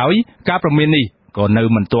ណាក៏ដោយការព្រមាននេះក៏នៅ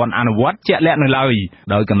មិនទាន់អនុវត្តជាក់លាក់នៅឡើយ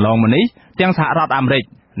ដោយកន្លងមកនេះទាំងសហរដ្ឋអាមេរិក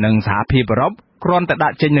និងសហភាពអឺរ៉ុបគ្រាន់តែដា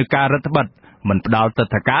ក់ចេញនូវការរឹតបន្តឹងមិនផ្ដល់ទិ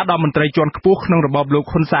ដ្ឋាការដល់មន្ត្រីជាន់ខ្ពស់ក្នុងរបបលោក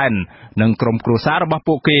ហ៊ុនសែននិងក្រុមគ្រួសាររបស់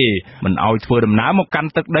ពួកគេមិនឲ្យធ្វើដំណើរមកកាន់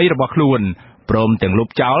ទឹកដីរបស់ខ្លួនព្រមទាំងលុប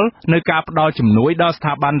ចោលនៅការផ្ដល់ជំនួយដល់ស្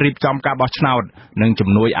ថាប័នរៀបចំការបោះឆ្នោតនិងជំ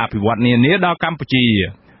នួយអភិវឌ្ឍនានាដល់កម្ពុជា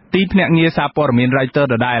ទីភ្នាក់ងារសារព័ត៌មាន Reuters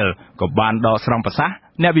ដដែលក៏បានដកស្រង់ប្រសាសន៍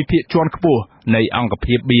អ្នកវិភាគជាន់ខ្ពស់នៃអង្គ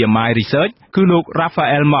ភាព BMI Research គឺលោក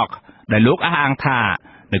Raphael Mock ដែលលោកអះអាងថា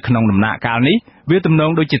នៅក្នុងដំណាក់កាលនេះវាទំន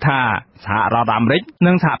ងដូចជាថាសហរដ្ឋអាមេរិក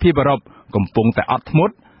និងសហភាពអឺរ៉ុបកំពុងតែអត់ធ្ម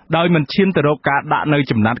ត់ដោយមិនឈានទៅរកការដាក់នៅ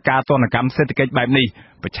ចំណាត់ការទណ្ឌកម្មសេដ្ឋកិច្ចបែបនេះ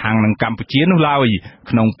ប្រឆាំងនឹងកម្ពុជានោះឡើយ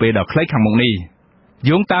ក្នុងពេលដ៏ខ្លីខាងមុខនេះ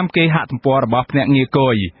យោងតាមគេហទំព័ររបស់ភ្នាក់ងារគ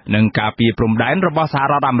យនិងការពារព្រំដែនរបស់សហ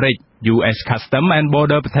រដ្ឋអាមេរិក US Customs and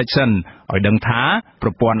Border Protection ឲ្យដឹងថាប្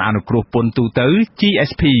រព័ន្ធអនុគ្រោះពន្ធទូទៅ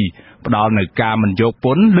GSP ផ្ដល់នូវការមិនយកព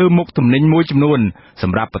ន្ធលើមុខទំនិញមួយចំនួនស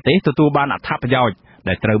ម្រាប់ប្រទេសទទួលបានអត្ថប្រយោជន៍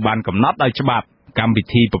ដែលត្រូវបានកំណត់ដោយច្បាប់ កម្មវិ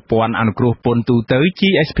ធីប្រព័ន្ធអនុគ្រោះពន្ធទូទៅ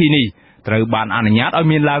GSP នេះត្រូវបានអនុញ្ញាតឲ្យ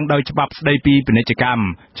មានឡើងដោយច្បាប់ស្តីពីពាណិជ្ជកម្ម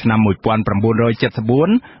ឆ្នាំ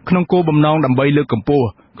1974ក្នុងគោលបំណងដើម្បីលើកកម្ពស់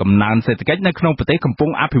កំណើនសេដ្ឋកិច្ចនៅក្នុងប្រទេសកំពុង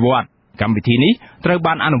អភិវឌ្ឍកម្មវិធីនេះត្រូវ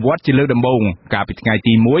បានអនុវត្តជាលើកដំបូងកាលពីថ្ងៃ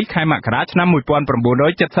ទី1ខែមករាឆ្នាំ1976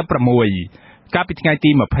កាលពីថ្ងៃទី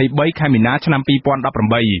23ខែមីនាឆ្នាំ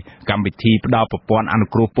2018កម្មវិធីផ្ដល់ប្រព័ន្ធអនុ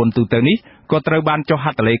គ្រោះពន្ធទូទៅនេះក៏ត្រូវបានចុះហ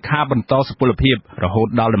ត្ថលេខាបន្តសុពលភាពរហូត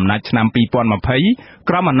ដល់ដំណាច់ឆ្នាំ2020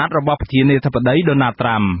ក្រោមអាណត្តិរបស់ប្រធានាធិបតីដូណាល់ត្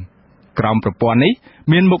រាំក្រោមប្រព័ន្ធនេះ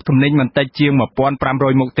មានមុខទំនិញមិនតិចជាង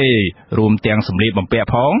 1,500 មុខទេរួមទាំងសម្លៀកបំពាក់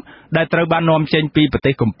ផងដែលត្រូវបាននាំចេញពីប្រ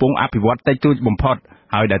ទេសកំពុងអភិវឌ្ឍតិចតួចបំផុត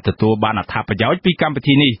ហើយដែលទទួលបានអត្ថប្រយោជន៍ពីកម្មវិ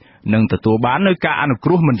ធីនេះនិងទទួលបាននូវការអនុគ្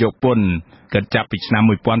រោះមិនយកពន្ធគិតចាប់ពីឆ្នាំ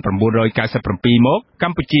1997មកក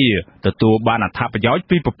ម្ពុជាទទួលបានអត្ថប្រយោជន៍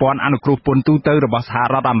ពីប្រព័ន្ធអនុគ្រោះពន្ធទូទៅរបស់សហ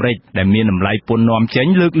រដ្ឋអាមេរិកដែលមានតម្លៃពន្ធនាំចេញ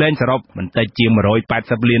លើកលែងសរុបមិនតិចជាង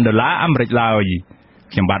$180លានអាមេរិកឡើយ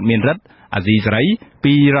ខ្ញុំបាទមានរិទ្ធអាស៊ីសេរី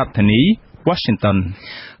ពីរដ្ឋធានី Washington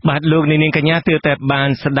បាទលោកនាងកញ្ញាទើបតែបាន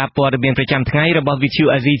ស្ដាប់ព័ត៌មានប្រចាំថ្ងៃរបស់ VTV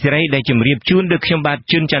អាស៊ីសេរីដែលជម្រាបជូនដោយខ្ញុំបាទ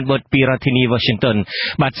ជុនច័ន្ទបុត្រពីរដ្ឋធានី Washington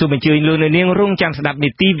បាទសូមអញ្ជើញលោកនាងរងចាំស្ដាប់នី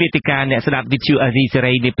តិវេទិកាអ្នកស្ដាប់ VTV អាស៊ីសេ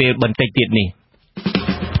រីនាពេលបន្តិចទៀតនេះ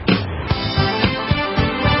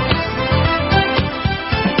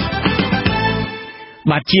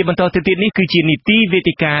បាទជាបន្តទៅទៀតនេះគឺជានីតិវេ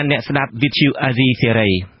ទិកាអ្នកស្ដាប់ VTV អាស៊ីសេ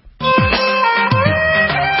រី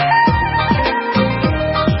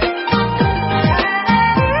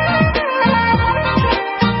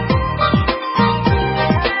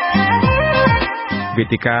វេ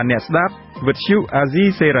ទិកាអ្នកស្ដាប់វិទ្យុអាស៊ី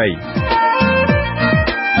សេរី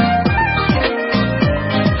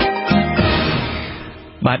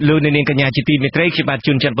បាទលោកនាងកញ្ញាជាទីមេត្រីខ្ញុំបាទ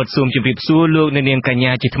ជួនច័ន្ទបុត្រសូមជម្រាបសួរលោកនាងកញ្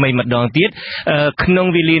ញាជាថ្មីម្ដងទៀតក្នុង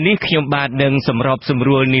វេលានេះខ្ញុំបាទនឹងសម្របសម្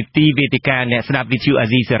រួលនីតិវេទិកាអ្នកស្ដាប់វិទ្យុអា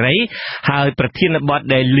ស៊ីសេរីហើយប្រធានបទ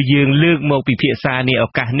ដែលយើងលើកមកពិភាក្សាในឱ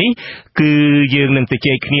កាសនេះគឺយើងនឹងទៅ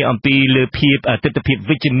ជែកគ្នាអំពីលើភាពទស្សន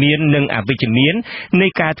វិជ្ជាវិជ្ជមាននិងអវិជ្ជមាននៃ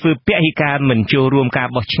ការធ្វើពហិការមិនចូលរួមការ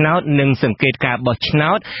បោះឆ្នោតនិងសង្កេតការបោះឆ្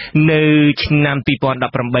នោតនៅឆ្នាំ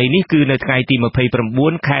2018នេះគឺនៅថ្ងៃទី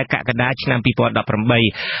29ខែកក្កដាឆ្នាំ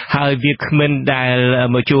2018ហើយវាគ្មិនដែល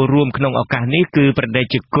មកចូលរួមក្នុងឱកាសនេះគឺប្រដេ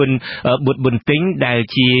ជគុណបុត្រប៊ុនទិញដែល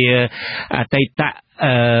ជាអតីត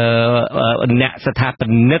អ្នកស្ថាប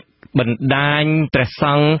និកបណ្ដាញព្រះស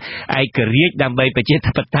ង្ឃឯករាជ្យដើម្បីប្រជា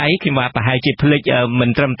ធិបតេយ្យខ្ញុំបាទប្រហែលជាភ្លេចមិន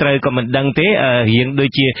ត្រឹមត្រូវក៏មិនដឹងទេរៀងដូច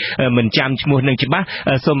ជាមិនចាំឈ្មោះនឹងច្បាស់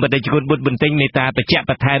សូមបដិជគុណបុត្របន្ទិញមេត្តាបញ្ជាក់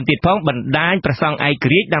បន្ថែមទៀតផងបណ្ដាញព្រះសង្ឃឯក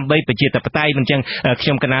រាជ្យដើម្បីប្រជាធិបតេយ្យមិនចឹងខ្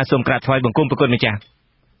ញុំកណាសូមក្រាបថ្វាយបង្គំប្រគុណម្ចាស់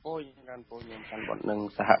និង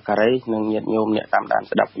សហការីនិងញាតិញោមអ្នកតាមដាន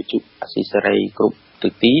ស្ដាប់វិទ្យុអាស៊ីសេរីគ្រប់ទិ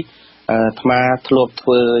សទីអាត្មាធ្លាប់ធ្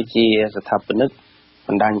វើជាស្ថាបនិកប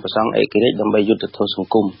ណ្ដាញប្រសង់ឯករាជ្យដើម្បីយុទ្ធធម៌ស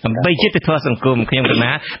ង្គមដើម្បីយុទ្ធធម៌សង្គមខ្ញុំក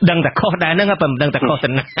ណាដឹងតែខុសដែរហ្នឹងប៉ុន្តែមិនដឹងតែខុសទៅ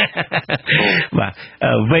ណាបាទ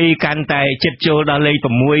វ័យកាន់តែចិត្តចូលដល់លេខ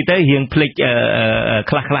6ទៅរៀងភ្លេច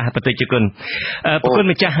ខ្លះបតិជគុណប្រគុណ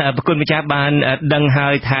ម្ចាស់បានដឹងហើ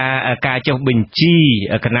យថាការចុះបញ្ជី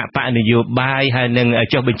គណៈបកនយោបាយហើយនឹង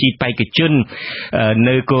ចុះបញ្ជីបេក្ខជន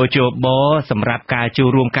នៅគរជបសម្រាប់ការចូល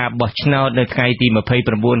រួមការបោះឆ្នោតនៅថ្ងៃទី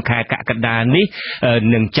29ខែកក្កដានេះ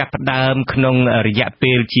នឹងចាប់ផ្ដើមក្នុងរយៈ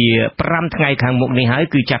ពេលជា5ថ្ងៃខាងមុខនេះហើយ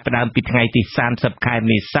គឺចាប់ផ្ដើមពីថ្ងៃទី30ខែ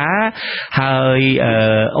មេសាហើយ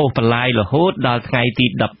អូសបន្លាយរហូតដល់ថ្ងៃទី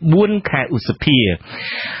14ខែឧសភា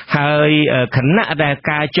ហើយគណៈដែល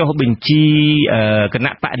ការចុះបញ្ជីគ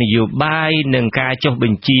ណៈបកនយោបាយនិងការចុះប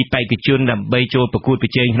ញ្ជីបេក្ខជនដើម្បីចូលប្រកួតប្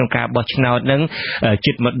រជែងក្នុងការបោះឆ្នោតនឹង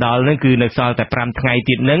ជិតមកដល់នឹងគឺនៅសល់តែ5ថ្ងៃ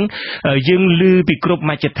ទៀតនឹងយើងឮពីគ្រប់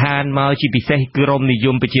មជ្ឈដ្ឋានមកជាពិសេសក្រមនិយ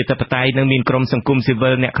មប្រជាធិបតេយ្យនឹងមានក្រមសង្គមស៊ីវិ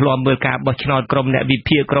លអ្នកឃ្លាំមើលការបោះឆ្នោតក្រមអ្នកវិ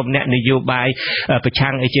ភាគក្រុមអ្នកនយោបាយប្រ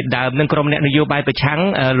ឆាំងអីជាដើមនឹងក្រុមអ្នកនយោបាយប្រឆាំង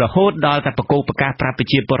រហូតដល់តែប្រកោកប្រកាសប្រាប់ប្រ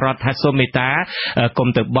ជាពលរដ្ឋថាសូមមេត្តាកុំ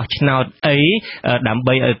ទៅបោះឆ្នោតអីដើម្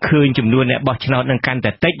បីឲ្យឃើញចំនួនអ្នកបោះឆ្នោតនឹងកាន់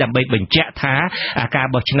តែតិចដើម្បីបញ្ជាក់ថាការ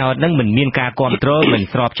បោះឆ្នោតនឹងមិនមានការគ្រប់គ្រងមិន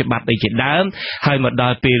ស្របច្បាប់អីជាដើមហើយមកដ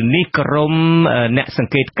ល់ពេលនេះក្រុមអ្នកស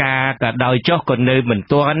ង្កេតការក៏ដោយចុះក៏នៅមិន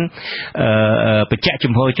ទាន់បញ្ជាក់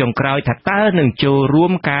ចំហចុងក្រោយថាតើនឹងចូលរួ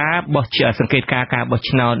មការបោះសង្កេតការបោះ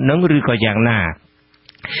ឆ្នោតនឹងឬក៏យ៉ាងណា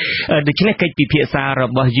ដូច្នេះកិច្ចពិភាក្សារ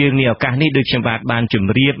បស់យើងនេះឱកាសនេះដូចខ្ញុំបានជ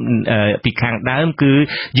ម្រាបពីខាងដើមគឺ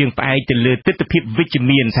យើងផ្អែកទៅលើទស្សនវិជ្ជាវិជ្ជ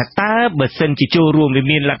មានថាតើបើសិនជាចូលរួមវា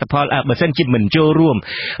មានលទ្ធផលបើសិនជាមិនចូលរួម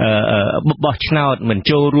បោះឆ្នោតមិន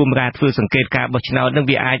ចូលរួមការធ្វើសង្កេតការបោះឆ្នោតនឹង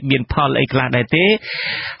វាអាចមានផលអីខ្លះដែរទេ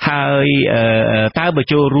ហើយតើបើ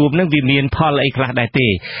ចូលរួមនឹងវាមានផលអីខ្លះដែរទេ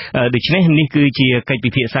ដូច្នេះនេះគឺជាកិច្ច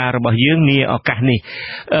ពិភាក្សារបស់យើងនាឱកាសនេះ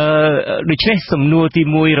ដូច្នេះសំណួរទី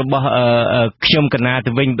1របស់ខ្ញុំកណាទៅ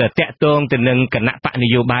ទៅវិញបើតាក់ទងទៅនឹងគណៈបកន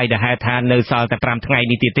យោបាយដែលហៅថានៅសល់តែ5ថ្ងៃ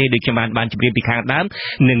នេះទៀតទេដូចខ្ញុំបានជម្រាបពីខាងដើម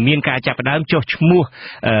នឹងមានការចាប់ផ្ដើមចុះឈ្មោះ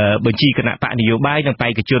បញ្ជីគណៈបកនយោបាយនិងបេ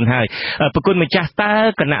ក្ខជនហើយប្រគុណម្ចាស់តើ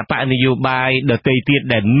គណៈបកនយោបាយដទៃទៀត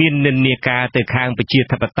ដែលមាននិន្នាការទៅខាងប្រជា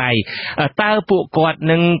ធិបតេយ្យតើពួកគាត់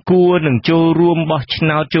នឹងគួរនឹងចូលរួមបោះឆ្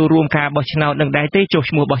នោតចូលរួមការបោះឆ្នោតនឹងដែរទេចុះ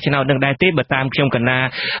ឈ្មោះបោះឆ្នោតនឹងដែរទេបើតាមខ្ញុំកណា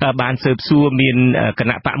បានស៊ើបសួរមានគ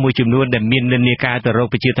ណៈបកមួយចំនួនដែលមាននិន្នាការទៅរក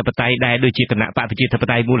ប្រជាធិបតេយ្យដែរដូចជាគណៈបកប្រជាធិប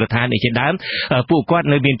តេយ្យមូលដ្ឋានឯជាដើមពួកគាត់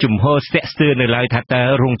នៅមានជំហរស្ទាក់ស្ទើរនៅឡើយថាតើ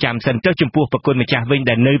រងចាំសិនទៅចំពោះប្រគុណម្ចាស់វិញ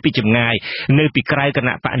ដែលនៅពីចម្ងាយនៅពីក្រៅគ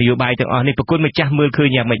ណៈបកនយោបាយទាំងអស់នេះប្រគុណម្ចាស់មើលឃើញ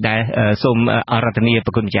យ៉ាងម៉េចដែរសូមអរតនី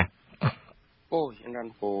ប្រគុណម្ចាស់អូយ៉ាងណា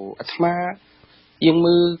ពូអាត្មាយើង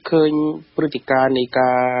មើលឃើញព្រឹត្តិការណ៍នៃ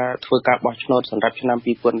ការធ្វើការបោះឆ្នោតសម្រាប់ឆ្នាំ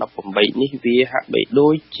2018នេះវាហាក់បីដូ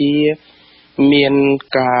ចជាមាន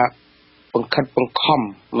ការបង្ខិតបង្ខំ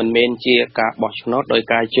មិនមែនជាការបោះឆ្នោតដោយ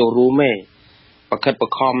ការចូលរួមទេបង្ខិតប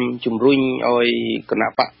ង្ខំជំរុញឲ្យគណៈ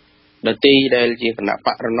បកដទៃដែលជាគណៈប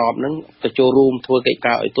ករណបហ្នឹងទៅចូលរួមធ្វើកិច្ច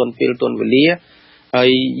ការឲ្យទាន់ពេលទាន់វេលាហើ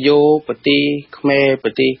យយកប្រទេសខ្មែរប្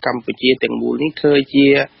រទេសកម្ពុជាទាំងមូលនេះធ្វើជា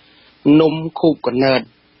នំខូបកណើត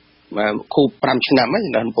ខូប5ឆ្នាំហ្នឹង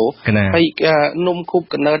ណាបងហើយនំខូប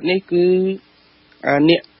កណើតនេះគឺ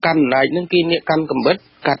អ្នកកាន់អំណាចហ្នឹងគឺអ្នកកាន់កំបិត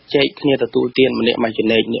កាត់ចែកគ្នាទទួលទានម្នាក់មួយចំ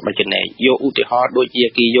ណែកអ្នកមួយចំណែកយកឧទាហរណ៍ដូចជា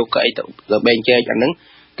គេយកកៅអីទៅបែងចែកអាហ្នឹង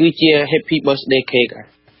គឺជា Happy Birthday Cake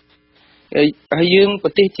ហើយយើងប្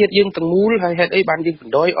រទេសជាតិយើងទាំងមូលហើយហេតុអីបានយើងប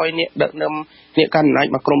ណ្ដោយឲ្យអ្នកដឹកនាំអ្នកកាន់អំណាច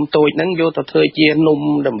មកក្រុមតូចហ្នឹងយកទៅធ្វើជានំ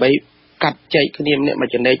ដើម្បីកាត់ចែកគ្នាម្នាក់មួយ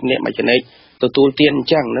ចំណែកម្នាក់មួយចំណែកទទួលទានអញ្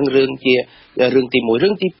ចឹងហ្នឹងរឿងជារឿងទី1រឿ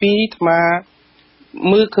ងទី2ថ្ម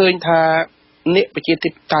មើលឃើញថាអ្នកប្រជាធិ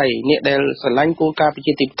បតេយ្យអ្នកដែលស្រឡាញ់គោលការណ៍ប្រ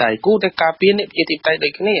ជាធិបតេយ្យគូតែការពារអ្នកប្រជាធិបតេយ្យដូ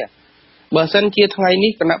ចគ្នាបើសិនជាថ្ងៃ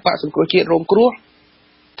នេះគណៈបកសង្គ្រោះជាតិរងគ្រោះ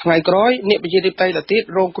ថ្ងៃក្រោយអ្នកប្រជាធិបតេយ្យទៅទៀត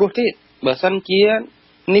រងគ្រោះទៀតបើសិនជា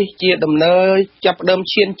នេះជាដំណើរចាប់ផ្ដើម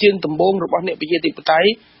ឈានជើងដំបូងរបស់អ្នកប្រជាធិបតេយ្យ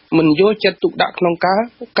មិនយកចិត្តទុកដាក់ក្នុង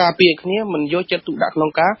ការពារគ្នាមិនយកចិត្តទុកដាក់ក្នុង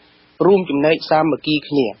ការរួមចំណែកសាមគ្គី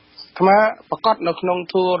គ្នាថ្មប្រកាសនៅក្នុង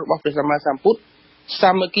ធម៌របស់ព្រះសម្មាសម្ពុទ្ធ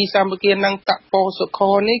សាមគ្គីនងតពោសុខ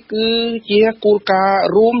នេះគឺជាគោលការណ៍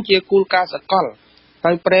រួមជាគោលការណ៍សកល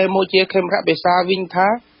ហើយប្រែមកជាខេមរៈភាសាវិញថា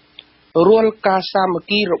រាល់ការសាមគ្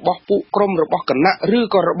គីរបស់ពួកក្រុមរបស់គណៈឬ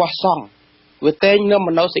ក៏របស់សង្ឃវាតែងនាំម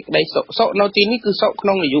កនៅសេចក្តីសុខនៅទីនេះគឺសុខក្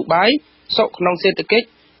នុងនយោបាយសុខក្នុងសេដ្ឋកិច្ច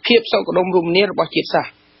ភាពសុខដុមរមនារបស់ជាតិសាស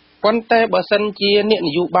ន៍ប៉ុន្តែបើសិនជាអ្នកន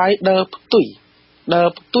យោបាយដើរផ្ទុ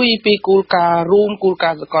យពីគោលការណ៍រួមគោលកា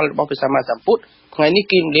រណ៍សកលរបស់ព្រះសម្មាសម្ពុទ្ធថ្ងៃនេះ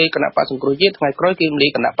គេរំលាយគណៈបកសង្គ្រោះជាតិថ្ងៃក្រោយគេរំលាយ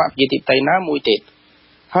គណៈបកប្រជាធិបតេយ្យណាមួយទៀត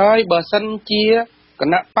ហើយបើសិនជាគ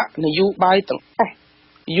ណៈបកនយោបាយទាំងអស់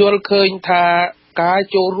យល់ឃើញថាការ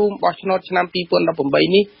ចូលរួមបោះឆ្នោតឆ្នាំ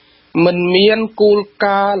2018នេះមិនមានគោល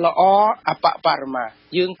ការណ៍ល្អអបបរមា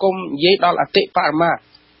យើងកុំនិយាយដល់អតិបរមា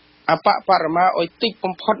អបបរមាឲ្យតិច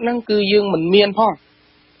បំផុតហ្នឹងគឺយើងមិនមានផង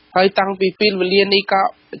ហើយតាំងពីពេលវេលានេះក៏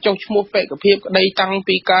ចុះឈ្មោះបេក្ខភាពក្តីតាំង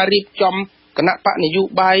ពីការរៀបចំគណៈបកនយោ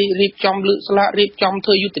បាយរៀបចំលើកស្លាករៀបចំធ្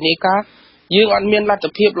វើយុទ្ធនាការយើងអត់មានលទ្ធ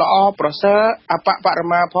ភាពល្អប្រសើរអបបរ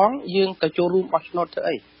មាផងយើងទៅចូលរួមបោះឆ្នោតធ្វើ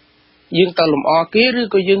អីយើងទៅលំអគេឬ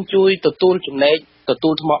ក៏យើងជួយទទួលចំណែកទទួ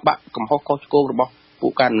លថ្មបាក់កំហុសខុសឆ្គងរបស់ពួ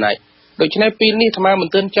កកាន់អំណាចដូច្នេះពេលនេះអាត្មាមិន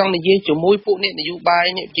ទើបចង់និយាយជាមួយពួកអ្នកនយោបាយ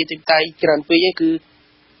អ្នកប្រជាធិបតេយ្យច្រើនពេកឯងគឺ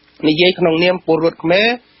និយាយក្នុងនាមពលរដ្ឋខ្មែរ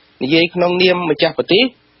និយាយក្នុងនាមម្ចាស់ប្រទេស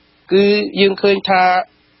គឺយើងឃើញថា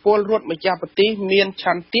ពលរដ្ឋម្ចាស់ប្រទេសមានឆ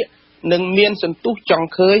ន្ទៈនិងមានសន្ទុះចង់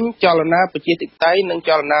ឃើញចលនាប្រជាធិបតេយ្យនិង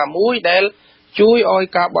ចលនាមួយដែលជួយឲ្យ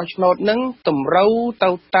ការបោះឆ្នោតនឹងតម្រូវទៅ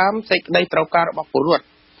តាមសេចក្តីត្រូវការរបស់ពលរដ្ឋ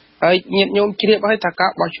ហើយញាតិញោមជ្រាបហើយថាកា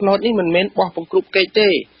របោះឆ្នោតនេះមិនមែនបោះពង្គ្រប់កេកទេ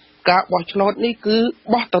ការបោះឆ្នោតនេះគឺ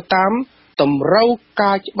បោះទៅតាមតម្រូវ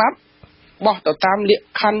ការច្បាប់បោះទៅតាមលក្ខ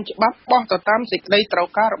ខណ្ឌច្បាប់បោះទៅតាមសេចក្តីត្រូវ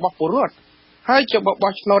ការរបស់ពលរដ្ឋហើយចុះ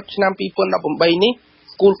បោះឆ្នោតឆ្នាំ2018នេះ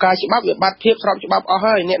គោលការណ៍ច្បាប់វាបាត់ភាពស្របច្បាប់អស់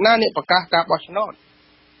ហើយអ្នកណាអ្នកប្រកាសការបោះឆ្នោត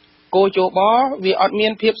គោជបវាអត់មា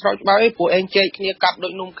នភាពស្របច្បាប់ទេព្រោះឯងចែកគ្នាកាត់ដូ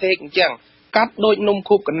ចនំខេកអញ្ចឹងកាត់ដូចនំ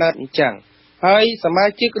ខូបកណើតអញ្ចឹងហើយសមា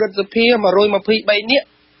ជិករដ្ឋសភា123នាក់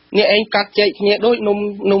អ្នកឯងកាត់ចែកគ្នាដូច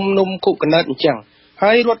នំខូបកណើតអញ្ចឹង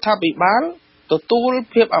ហើយរដ្ឋាភិបាលទទួល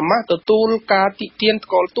ភាពអាម៉ាស់ទទួលការតិទៀនស្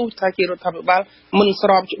គាល់ទោសថាជារដ្ឋាភិបាលមិនស្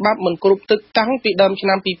របច្បាប់មិនគ្រប់ទឹកតាំងពីដើមឆ្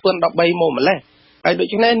នាំ2013មកម្លេះហើយដូ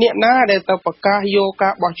ច្នេះអ្នកណាដែលទៅប្រកាសយកកា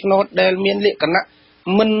របោះឆ្នោតដែលមានលក្ខណៈ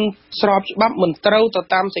មិនស្របច្បាប់មិនត្រូវទៅ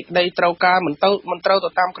តាមសេចក្តីត្រូវការមិនត្រូវទៅ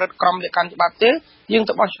តាមក្រឹតក្រមលក្ខខណ្ឌច្បាប់ទេយើង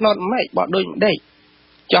ទៅបោះឆ្នោតមិនបោះដូចម្ដេច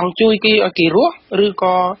ចង់ជួយគេឲ្យគេរស់ឬ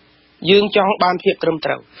ក៏ យើងចង់បានភាពត្រឹមត្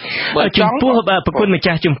រូវបើចំពោះប្រគុណម្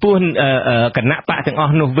ចាស់ចំពោះគណៈបកទាំងអ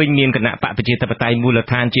ស់នោះវិញមានគណៈបកប្រជាធិបតេយ្យមូល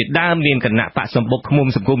ដ្ឋានជាដើមមានគណៈបកសម្បុកឃ្មុំ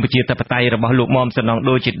សង្គមប្រជាធិបតេយ្យរបស់លោកមុំសំណង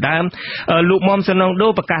ដូជាដើមលោកមុំសំណងដូ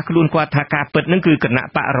ប្រកាសខ្លួនគាត់ថាការពិតនឹងគឺគណៈ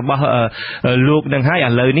បករបស់លោកនឹងហើយឥ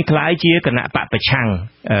ឡូវនេះคล้ายជាគណៈបកប្រឆាំង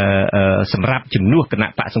សម្រាប់ជំនួសគណៈ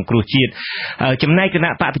បកសង្គ្រោះជាតិចំណែកគណៈ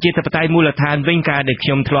បកប្រជាធិបតេយ្យមូលដ្ឋានវិញការដែលខ្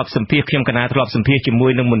ញុំធ្លាប់សម្ភាសខ្ញុំកណាធ្លាប់សម្ភាសជាមួ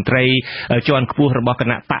យនឹងមន្ត្រីជាន់ខ្ពស់របស់គ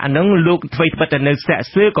ណៈបកហ្នឹងលោកធ្វើត្បិតតែនៅស្ទាក់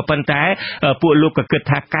ស្ទើរក៏ប៉ុន្តែពួកលោកក៏គិត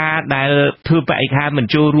ថាការដែលធ្វើបរិហារមិន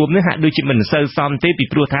ចូលរួមនេះហាក់ដូចជាមិនសូវសមទេពី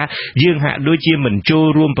ព្រោះថាយើងហាក់ដូចជាមិនចូល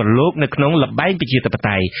រួមប្រឡូកនៅក្នុងលបែងប្រជាធិប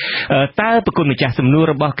តេយ្យតើប្រគុណម្ចាស់សំណួរ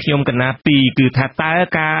របស់ខ្ញុំកណាពីរគឺថាតើ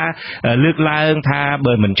ការលើកឡើងថា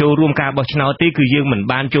បើមិនចូលរួមការបោះឆ្នោតទេគឺយើងមិន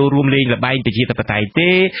បានចូលរួមលេងលបែងប្រជាធិបតេយ្យ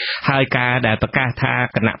ទេហើយការដែលប្រកាសថា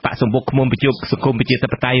គណៈបកសម្បុកឃ្មុំប្រជាសង្គមប្រជាធិ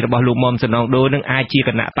បតេយ្យរបស់លោកមុំសំណងដូនឹងអាចជាគ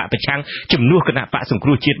ណៈបកប្រឆាំងជំនួសគណៈបកសង្គ្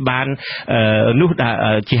រោះជាតិបាននោះ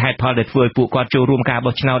ជាហេតុផលដែលធ្វើឲ្យពួកគាត់ចូលរួមការ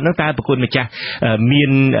បោះឆ្នោតនោះតើប្រគុណម្ចាស់មា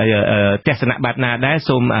នទស្សនៈបែបណាដែរ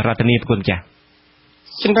សូមរដ្ឋនីប្រគុណម្ចាស់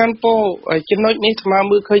ចម្រើនពោចំណុចនេះស្មើ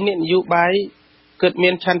មើលឃើញអ្នកនយោបាយគិតមា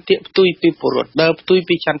នឆន្ទៈផ្ទុយពីពលរដ្ឋដើរផ្ទុយ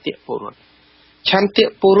ពីឆន្ទៈពលរដ្ឋឆន្ទៈ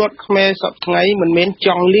ពលរដ្ឋខ្មែរសពថ្ងៃមិនមែនច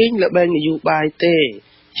ង់លេងល្បែងនយោបាយទេ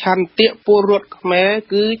ឆន្ទៈពលរដ្ឋខ្មែរ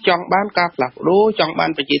គឺចង់បានការផ្លាស់ប្ដូរចង់បា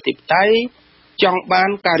នប្រជាធិបតេយ្យចង់បាន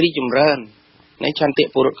ការរីកចម្រើននៃឆន្ទៈ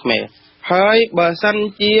ពលរដ្ឋខ្មែរហើយបើសិន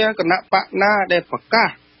ជាគណៈបកណាដែលប្រកាស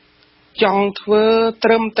ចង់ធ្វើត្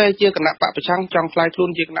រឹមតែជាគណៈបកប្រឆាំងចង់ខ្លាយខ្លួន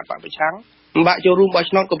ជាគណៈបកប្រឆាំងមិនបាក់ចូលរួមបោះ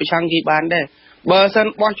ឆ្នោតក៏ប្រឆាំងគេបានដែរបើសិន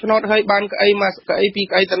បោះឆ្នោតហើយបានកៅអីមកកៅអីពី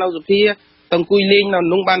កៅអីទៅនៅសភាទៅអង្គុយលេងនៅ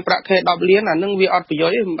នោះបានប្រាក់ខែ10លានអានឹងវាអត់ប្រយោជ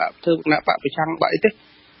ន៍ទេមិនបាក់ធ្វើគណៈបកប្រឆាំងបាក់អីទេ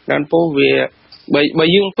ដល់ពោះវាបើ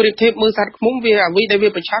យើងប្រៀបធៀបមើលសត្វឃ្មុំវាអ្វីដែលវា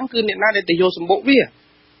ប្រឆាំងគឺអ្នកណាដែលទៅយកសម្បុកវា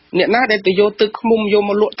អ្នកណាដែលទៅយកទឹកឃ្មុំយក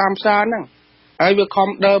មកលក់តាមផ្សារហ្នឹងហើយវាខំ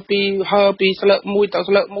ដើរពីស្លឹកមួយទៅ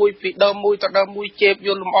ស្លឹកមួយពីដើមមួយទៅដើមមួយជេបយ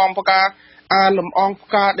កលំអងផ្កាលំអងផ្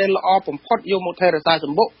កាដែលល្អបំផុតយកមកថែរក្សាស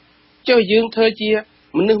ម្បុកចុះយើងធ្វើជា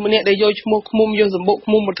មនុស្សម្នាក់ដែលយកឈ្មោះឃ្មុំយកសម្បុកឃ្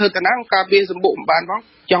មុំមកធ្វើតំណាងការពារសម្បុកមិនបានផង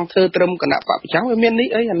ចង់ធ្វើត្រឹមគណៈបកប្រឆាំងវាមាននេះ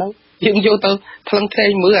អីអានោះយើងយកទៅថ្លឹងថែង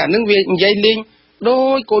មើលអានឹងវានិយាយលេងដោ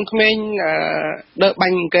យកូនក្មេងដើរបា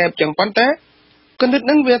ញ់កែបចឹងប៉ុន្តែគណិត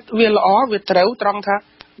នឹងវាល្អវាត្រូវត្រង់ថា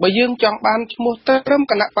បើយើងចង់បានឈ្មោះត្រឹម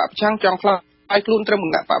គណៈបកប្រឆាំងចង់ខ្លាយខ្លួនត្រឹមគ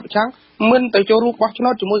ណៈបកប្រឆាំងមិនទៅចូលរួមបោះឆ្នោ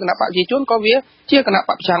តជាមួយគណៈបកប្រជាជនក៏វាជាគណៈបក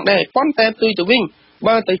ប្រឆាំងដែរប៉ុន្តែផ្ទុយទៅវិញ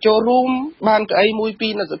បើទៅចូលរួមបានកៅអីមួយពី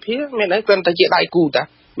រនៅសភាមានអីគ្រាន់តែជាដៃគូតា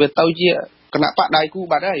វាទៅជាគណៈបកដៃគូ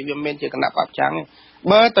បាត់ហើយវាមិនមែនជាគណៈបកប្រឆាំងទេ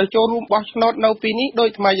បើទៅចូលរួមបោះឆ្នោតនៅពីនេះដោយ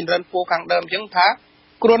ថ្មចម្រើនពូខាងដើមអញ្ចឹងថា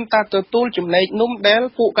គ្រាន់តែទទួលចំណែកនំដែល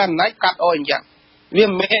ពួកកណ្ដាលកាត់អស់អញ្ចឹងវា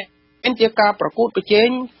មិនមែនជាការប្រកួតប្រជែង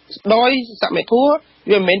ដោយសមិទ្ធធម៌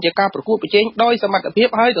វាមិនមែនជាការប្រកួតប្រជែងដោយសមត្ថភាព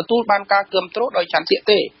ហើយទទួលបានការគាំទ្រដោយឆន្ទៈ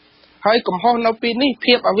ទេហើយកំហុសនៅពីនេះ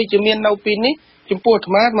ភាពអវិជ្ជមាននៅពីនេះចំពោះអា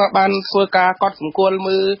ត្មាមកបានធ្វើការកត់សម្គាល់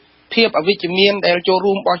មើលភាពអវិជ្ជមានដែលចូល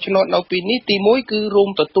រួមបោះឆ្នោតនៅពីនេះទី1គឺរួម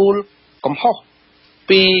ទទួលកំហុស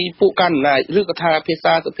ពីពួកកណ្ដាលឬក៏ថាភា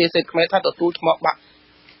សាសុភាសិតខ្មែរថាទទួលថ្មបាក់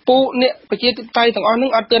ពួកអ្នកប្រជាធិបតេយ្យទាំងអស់នឹ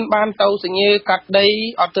ងអត់ទាន់បានទៅសញ្ញាកាត់ដី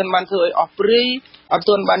អត់ទាន់បានធ្វើឲ្យអស់ព្រៃអត់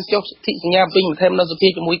ទាន់បានចុះសិទ្ធិសញ្ញាពេញបន្ថែមនៅសភា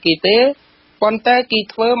ជាមួយគេទេប៉ុន្តែគេ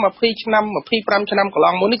ធ្វើ20ឆ្នាំ25ឆ្នាំកន្ល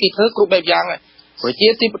ងមកនេះគេធ្វើគ្រប់បែបយ៉ាងហើយប្រជា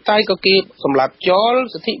ធិបតេយ្យក៏គេសម្លាប់ចោល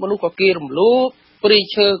សិទ្ធិមនុស្សក៏គេរំលោភព្រៃ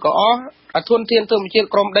ឈើក៏អស់អាធនធានធម្មជាតិ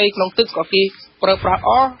ក្រំដីក្នុងទឹកក៏គេប្រើប្រាស់អ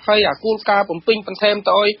ស់ហើយអាគោលការណ៍បំពេញបន្ថែម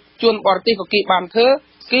ទៅឲ្យជនបរទេសក៏គេបានធ្វើ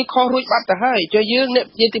គេខុសរួចបាត់ទៅហើយចុះយើងអ្នក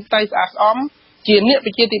ប្រជាធិបតេយ្យស្អាតស្អំជាអ្នកប្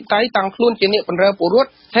រជាធិបតេយ្យតាំងខ្លួនជាអ្នកបម្រើពលរដ្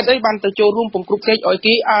ឋហេតុអីបានទៅចូលរួមពង្គ្រប់គ្រងឲ្យ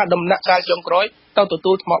គេដំណាក់កាលចុងក្រោយទៅទ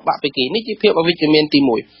ទួលថ្មបាក់ពីគេនេះជាភាពអវិជ្ជមានទី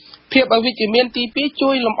1ភាពអវិជ្ជមានទី2ជួ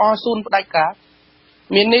យលំអសួនផ្ដាច់ការ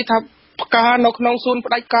មានន័យថាផ្កានៅក្នុងសួន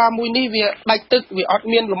ផ្ដាច់ការមួយនេះវាដាច់ទឹកវាអត់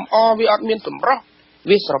មានលំអវាអត់មានសម្រស់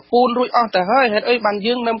វាស្រពោនរួចអស់ទៅហើយហេតុអីបាន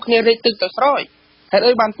យើងនាំគ្នារែកទឹកទៅស្រោចហេតុ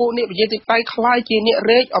អីបានពួកអ្នកប្រជាធិបតេយ្យខ្លាយជាអ្នក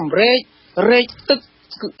រែកអំរែករែកទឹក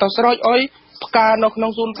ទៅស្រោចឲ្យផ្កានៅក្នុ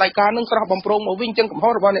ងសួនផ្ដាច់ការនឹងស្រស់បំប្រងមកវិញចឹងកំហុ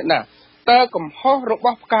សរបស់អ្នកណាតើកំហុសរប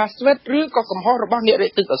ស់ផ្កាស្វិតឬក៏កំហុសរបស់អ្នករែ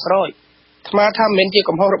កទឹកទៅស្រោចថ្មថាមិនមែនជា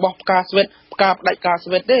កំហុសរបស់ផ្កាស្វិតផ្កាផ្ដាច់ការ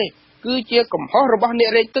ស្វិតទេគឺជាកំហុសរបស់អ្នក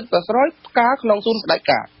រែកទឹកទៅស្រោចផ្កាក្នុងសួនផ្ដាច់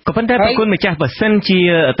ការក៏ប៉ុន្តែប្រគុណម្ចាស់បើសិនជា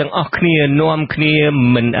ទាំងអស់គ្នានាំគ្នា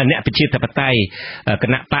មិនអ្នកប្រជាធិបតេយ្យគ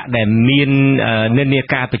ណៈបកដែលមាននិន្នា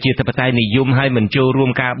ការប្រជាធិបតេយ្យនិយមហើយមិនចូលរួ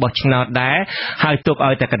មការបោះឆ្នោតដែរហើយទុក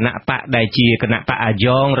ឲ្យតែគណៈបកដែលជាគណៈបកអា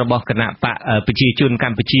យ៉ងរបស់គណៈបកប្រជាជនក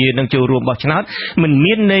ម្ពុជានឹងចូលរួមបោះឆ្នោតមិន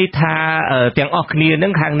មានន័យថាទាំងអស់គ្នានឹ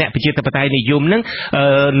ងខាងអ្នកប្រជាធិបតេយ្យនិយមនឹង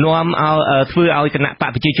នាំឲ្យធ្វើឲ្យគណៈបក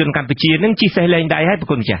ប្រជាជនកម្ពុជានឹងជិះសេះលែងដៃហើយប្រ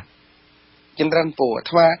គុណម្ចាស់ចម្រើនពូអា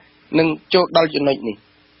ថ្មនឹងចូលដល់ចំណុចនេះ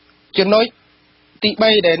ចំណុច ទី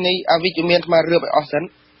3ដែលនៃអវិជ្ជមានថ្មរឿបឲ្យអស់សិន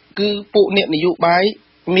គឺពួកអ្នកនយោបាយ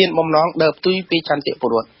មានបំណងដើរផ្ទុយពីចន្ទៈពល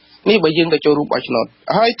រដ្ឋនេះបើយើងទៅចូលរួមបោះឆ្នោត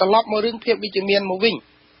ហើយត្រឡប់មករឿងភាពវិជ្ជមានមកវិញ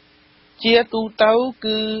ជាទូទៅ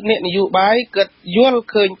គឺអ្នកនយោបាយគាត់យល់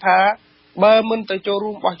ឃើញថាបើមិនទៅចូល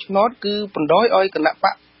រួមបោះឆ្នោតគឺបណ្ដោយឲ្យគណៈប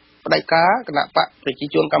កផ្ដាច់ការគណៈបកប្រជា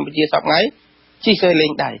ជនកម្ពុជាសប្តាហ៍ជីសេះលេ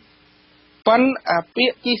ងដៃប៉ុន្តែអាពា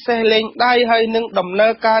ក្យជីសេះលេងដៃហើយនឹងដំណើ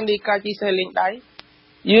រការនៃការជីសេះលេងដៃ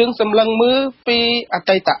យើងសម្លឹងមើលពីអ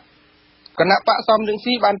តីតគណៈបកសំរង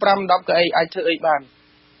ស៊ីបាន5 10កៅអីអាចធ្វើអីបាន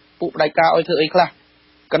ពួកផ្ដាច់ការឲ្យធ្វើអីខ្លះ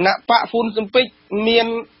គណៈបកហ្វុនសំពេចមាន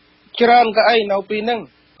ច្រើនកៅអីនៅពីហ្នឹង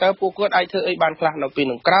តើពួកគាត់អាចធ្វើអីបានខ្លះនៅពី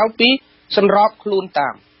ហ្នឹងក្រៅពីសម្របខ្លួនតា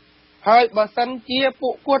មហើយបើសិនជាពួ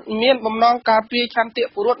កគាត់មានបំណងការពារឆន្ទៈ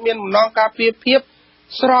ពលរដ្ឋមានបំណងការពារភាព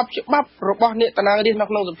ស្របច្បាប់របស់អ្នកតំណាងរាស្ត្រនៅ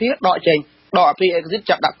ក្នុងសភាដកចេញដកអភិឯកសិទ្ធិ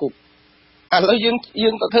ចាប់ដាក់គុកឥឡូវយើង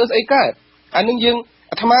ទៅធ្វើស្អីកើតអានឹងយើង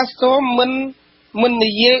អាត្មាសូមមិន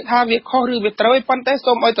និយាយថាវាខុសឬវាត្រូវទេប៉ុន្តែ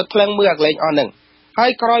សូមឲ្យទៅថ្លឹងមើលអាកលែងអស់ហ្នឹងហើ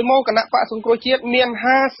យក្រោយមកគណៈបកសង្គ្រោះជាតិមាន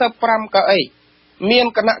55កៅអីមាន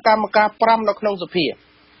គណៈកម្មការ5នៅក្នុងសភា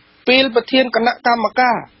ពេលប្រធានគណៈកម្ម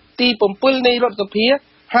ការទី7នៃរដ្ឋសភា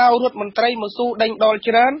ហៅរដ្ឋមន្ត្រីមកស៊ូដេញដល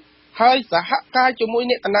ច្រើនហើយសហការជាមួយ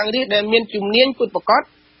អ្នកតំណាងរាស្ត្រដែលមានជំនាញពុតប្រកប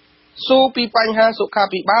ស៊ូពីបញ្ហាសុខា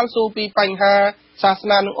ភិបាលស៊ូពីបញ្ហាសាស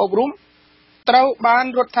នានិងអប់រំត្រូវបាន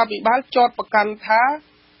រដ្ឋាភិបាលចោទប្រកាន់ថា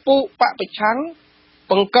ពួកបពប្រឆាំង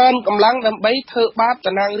បង្កើនកម្លាំងដើម្បីធ្វើបាប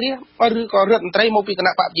តំណាងរាស្ត្រឬក៏រដ្ឋមន្ត្រីមកពីគ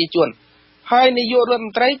ណៈបកប្រជាជនហើយនាយករដ្ឋម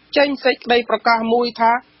ន្ត្រីចេញសេចក្តីប្រកាសមួយ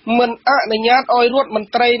ថាមិនអនុញ្ញាតឲ្យរដ្ឋមន្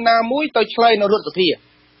ត្រីណាមួយទៅឆ្លើយនៅរដ្ឋសភា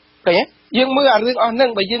ឃើញទេយើងមើលអារឿងអស់ហ្នឹង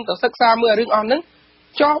បើយើងទៅសិក្សាមើលអារឿងអស់ហ្នឹង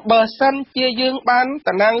ចោះបើសិនជាយើងបាន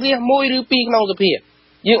តំណាងរាស្ត្រ1ឬ2ក្នុងសភា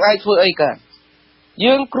យើងអាចធ្វើអីកើត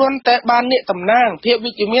យើងគ្រាន់តែបានអ្នកតំណាងភាព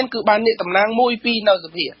វិជ្ជមានគឺបានអ្នកតំណាង1 2នៅស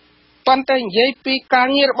ភាប៉ុន្តែនិយាយពីការ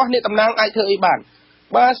ងាររបស់អ្នកតំណាងអាចធ្វើអីបាន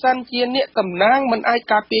បើសិនជាអ្នកតំណាងមិនអាច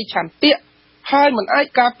ការពារឆន្ទៈហើយមិនអាច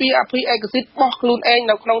ការពារអភិឯកសិទ្ធិរបស់ខ្លួនឯង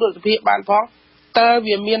នៅក្នុងរដ្ឋសភាបានផងតើ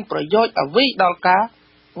វាមានប្រយោជន៍អ្វីដល់ការ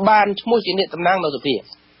បានឈ្មោះជាអ្នកតំណាងនៅសភា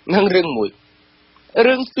នឹងរឿងមួយ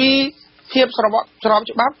រឿងពីរភាពស្រប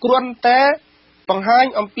ច្បាប់គ្រាន់តែបង្ហាញ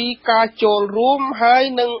អំពីការចូលរួមហើយ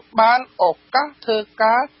នឹងបានឱកាសធ្វើ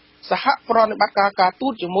ការសហប្រតិបត្តិការទូ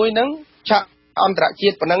តជាមួយនឹងឆាកអន្តរជា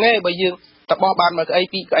តិប៉ុណ្ណឹងឯងបើយើងតបបានមកអី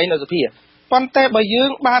ពីអីនៅសភាប៉ុន្តែបើយើង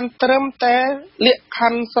បានត្រឹមតែលក្ខខ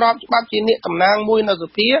ណ្ឌស្របច្បាប់ជាអ្នកតំណាងមួយនៅស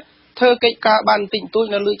ភាធ្វើកិច្ចការបានតិចតួច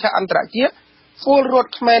នៅលើឆាកអន្តរជាតិពលរដ្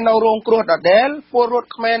ឋខ្មែរនៅរងគ្រោះដដែលពលរដ្ឋ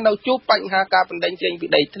ខ្មែរនៅជួបបញ្ហាការបណ្ដេញចេញពី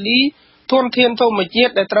ដីធ្លីធនធានធម្មជា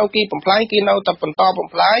តិដែលត្រូវគេបំផ្លាញគេនៅតែបន្តបំ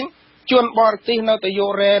ផ្លាញជនបរទេសនៅតែយ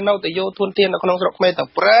ករ៉ែនៅតែយកធនធាននៅក្នុងស្រុកខ្មែរទៅ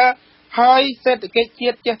ប្រើហើយសេដ្ឋកិច្ចជា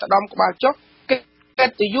តិចេះតែដំក្បាលចុះកិ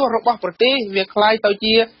ត្តិយសរបស់ប្រទេសវាคล้ายទៅ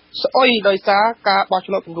ជាស្អុយដោយសារការបោះ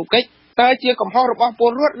ឆ្នោតសង្គ្រោះកិច្ចតើជាកំហុសរបស់ព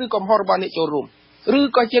លរដ្ឋឬកំហុសរបស់អ្នកចូលរួមឬ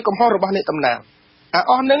ក៏ជាកំហុសរបស់អ្នកតំណាងអា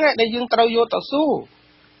អស់ហ្នឹងដែលយើងត្រូវយកទៅស៊ូ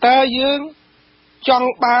តើយើងចង់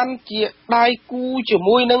បានជាដៃគូជា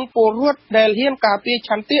មួយនឹងពលរដ្ឋដែលហ៊ានការពារឆ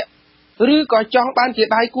ន្ទៈឬក៏ចង់បានជា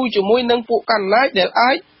ដៃគូជាមួយនឹងពួកកណ្ដាលដែល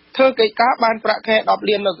អាចធ្វើកិច្ចការបានប្រាក់ខែ10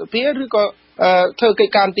លាននៅសភាឬក៏ធ្វើកិច្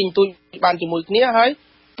ចការទិញទូចបានជាមួយគ្នាហើយ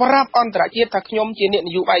ប្រាប់អន្តរជាតិថាខ្ញុំជាអ្នកន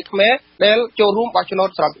យោបាយខ្មែរដែលចូលរួមបោះឆ្នោត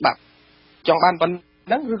ស្របច្បាប់ចង់បានប៉ុណ្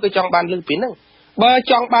ណឹងឬក៏ចង់បានលើសពីហ្នឹងបើ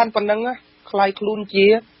ចង់បានប៉ុណ្ណឹងខ្លាយខ្លួនជា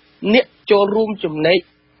អ្នកចូលរួមចំណែក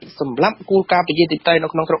សម្រាប់គោលការណ៍ប្រជាធិបតេយ្យនៅ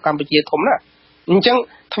ក្នុងស្រុកកម្ពុជាធំណាស់អញ្ចឹង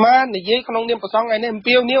អាត្មានិយាយក្នុងនាមប្រសងថ្ងៃនេះអំ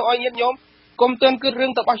ពាវនាវឲ្យញាតិញោមកុំទើនគិតរឿ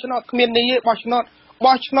ងទៅបោះឆ្នោតគ្មានន័យទេបោះឆ្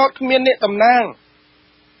នោតគ្មានអ្នកតំណាង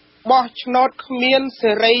បោះឆ្នោតគ្មាន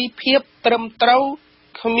សេរីភាពត្រឹមត្រូវ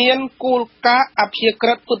គ្មានគោលការណ៍អព្យាក្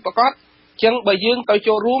រឹតពុតប្រកបអញ្ចឹងបើយើងទៅ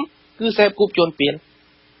ចូលរួមគឺសេពគប់ជួនពៀន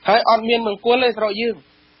ហើយអត់មានមង្គលទេស្រុកយើង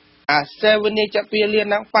អាសេវនីចពាលា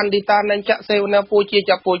នបណ្ឌិតានឹងចសេវនាពូជា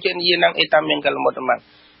ចពូជានិយានឹងអេតាមានកលមុតមិន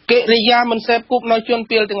កិរិយាមិនសេពគប់នៅជួន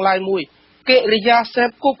ពៀលទាំងឡាយមួយកិរិយាសេព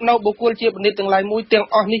គប់នៅបុគ្គលជាបណ្ឌិតទាំងឡាយមួយទាំង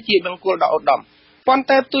អស់នេះជាមង្គលដល់ឧត្តមប៉ុន្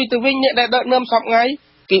តែផ្ទុយទៅវិញអ្នកដែលដឹកនាំសពថ្ងៃ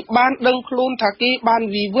គេបានដឹងខ្លួនថាគេបាន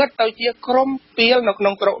វិវត្តទៅជាក្រុមពៀលនៅក្នុ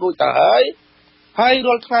ងស្រុករួចទៅហើយ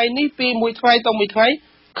រាល់ថ្ងៃនេះពីមួយថ្ងៃទៅមួយថ្ងៃ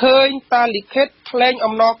ឃើញតាលិខិតថ្លែង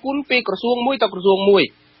អំណរគុណពីក្រសួងមួយទៅក្រសួងមួយ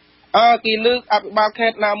គេលើកអភិបាលខេ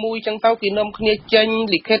ត្តណាមួយចឹងទៅគេនាំគ្នាចេញ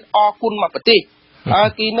លិខិតអរគុណមកប្រទេស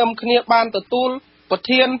គេនាំគ្នាបានទទួលប្រ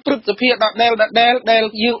ធានព្រឹទ្ធសភាដដែលដែល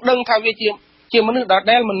យើងដឹងថាវាជាមនុស្សដ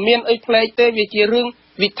ដែលមិនមានអីផ្លែកទេវាជារឿង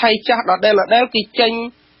វិថីចាស់ដដែលគេចេញ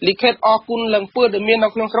លិខិតអរគុណឡើងពើដែលមាននៅ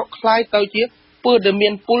ក្នុងស្រុកខ្លាយទៅជាពើដែលមា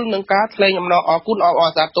នពុលនឹងការថ្លែងអំណរអរគុណអបអ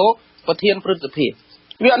រសាទរប្រធានព្រឹទ្ធសភា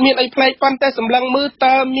វាអត់មានអីផ្លែកប៉ុន្តែសម្លឹងមើល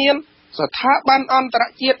តើមានស្ថាប័នអន្តរ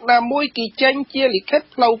ជាតិណាមួយគេចេញជាលិខិត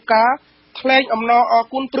ផ្លូវការថ្លែងអំណរអរ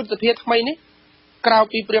គុណព្រឹទ្ធសភាថ្មីនេះ ក្រៅ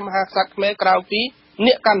ពីព្រះមហាក្សត្រខ្មែរក្រៅពី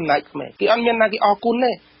អ្នកកណ្ដាលខ្មែរគេអត់មានណាគេអរគុណ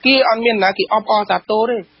ទេគេអត់មានណាគេអបអរសាទ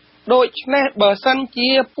រទេដូច្នេះបើសិនជា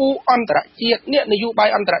ពូអន្តរជាតិអ្នកនយោបាយ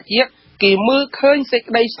អន្តរជាតិគេមើលឃើញសេច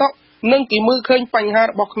ក្តីសុខនិងគេមើលឃើញបញ្ហារ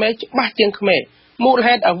បស់ខ្មែរច្បាស់ជាងខ្មែរមូល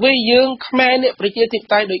ហេតុអ្វីយើងខ្មែរអ្នកប្រជាធិប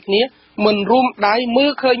តេយ្យដូចគ្នាមិនរួមដៃមើ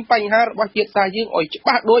លឃើញបញ្ហារបស់ជាតិសាសន៍យើងឲ្យច្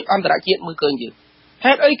បាស់ដូចអន្តរជាតិមើលឃើញយើង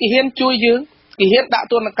ហេតុអីគេហ៊ានជួយយើងគេហ៊ានដាក់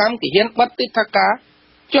ទណ្ឌកម្មគេហ៊ានបិទទិដ្ឋាការ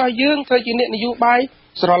ចុះយើងធ្វើជាអ្នកនយោបាយ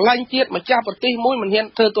ស្រឡាញ់ជាតិម្ចាស់ប្រទេសមួយមិនហ៊ាន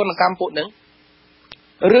ធ្វើទណ្ឌកម្មពួកហ្នឹង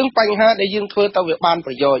រឿងបញ្ហាដែលយើងធ្វើទៅវាបាន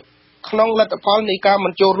ប្រយោជន៍ក្នុងលទ្ធផលនៃការមិ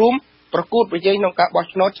នចូលរួមប្រកួតប្រជែងក្នុងការបោះ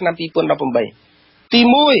ឆ្នោតឆ្នាំ2018ទី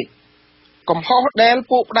1កំហុសដែល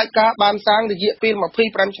ពួកផ្ដាច់ការបានសាងរយៈពេល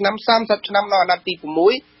25ឆ្នាំ30ឆ្នាំនៅអាណត្តិទី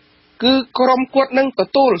6គឺក្រុមគាត់នឹងទ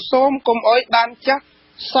ទួលសូមកុំអោយដានចាស់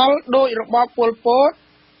សល់ដោយរបបប៉ុលពត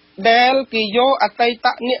ដែលគេយកអតីត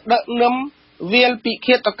អ្នកដឹកនាំវាលពិ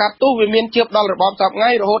ឃាតកាត់ទោសវាមានជឿបដល់របបសពថ្ងៃ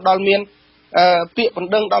រហូតដល់មានពាក្យប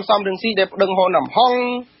ណ្ដឹងដល់សំរងស៊ីដែលបណ្ដឹងហោណាំហង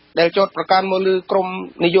ដែលចោទប្រកាន់មកលើក្រម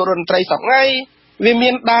នាយករដ្ឋមន្ត្រីសពថ្ងៃវាមា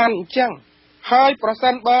នដានអញ្ចឹងហើយប្រសិ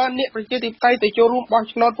នបើអ្នកប្រជាធិបតេយ្យទៅចូលរួមបោះ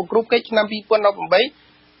ឆ្នោតប្រគ្រប់កិច្ចឆ្នាំ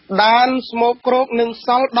2018ដានស្មោកគ្រោកនឹងស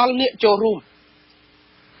ល់ដល់អ្នកចូលរួម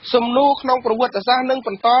សំណួរក្នុងប្រវត្តិសាស្ត្រនឹងប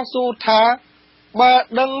ន្តសួរថាបើ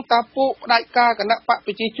ដឹងតាពួកផ្ដាច់ការគណៈបក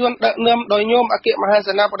ប្រជាជនដឹកនាំដោយញោមអគ្គមហា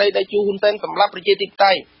សេនាបតីដេជោហ៊ុនសែនសម្រាប់ប្រជាធិប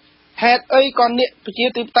តេយ្យហេតុអីក៏អ្នកប្រជា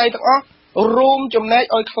ធិបតេយ្យទាំងអស់រួមចំណែក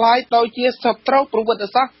ឲ្យคล้ายទៅជាសត្រូវប្រវត្តិ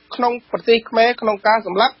សាស្ត្រក្នុងប្រទេសខ្មែរក្នុងការស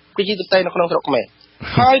ម្លាប់ប្រជាធិបតេយ្យនៅក្នុងស្រុកខ្មែរ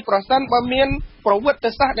ហើយប្រសិនបើមានប្រវត្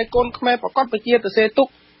តិសាស្ត្រដែលកូនខ្មែរប្រកបប្រជាទៅសេទុក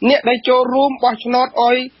អ្នកដែលចូលរួមបោះឆ្នោត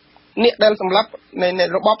ឲ្យអ្នកដែលសម្លាប់ใน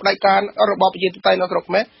របបផ្ដាច់ការរបបប្រជាធិបតេយ្យនៅស្រុក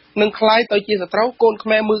ខ្មែរនឹងคล้ายទៅជាសត្រូវកូនខ្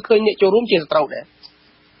មែរមើលឃើញអ្នកចូលរួមជាសត្រូវដែរ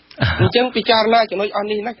អញ្ចឹងពិចារណាចំណុចអស់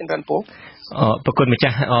នេះណាចន្ទរពូប្រគុណម្ចា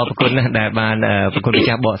ស់ប្រគុណណាស់ដែលបានប្រគុណម្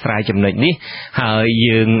ចាស់បកស្រាយចំណុចនេះហើយ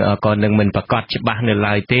យើងក៏នឹងមិនប្រកាសច្បាស់នៅ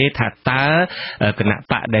ឡើយទេថាតើគណៈ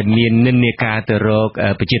បកដែលមាននិន្នាការទៅរក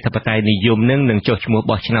ប្រជាធិបតេយ្យនិយមនឹងចុះឈ្មោះ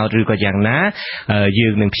បោះឆ្នោតឬក៏យ៉ាងណាយើ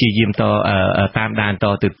ងនឹងព្យាយាមតាមដានត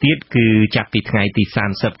ទៅទៀតគឺចាប់ពីថ្ងៃទី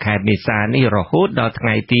30ខែមេសានេះរហូតដល់ថ្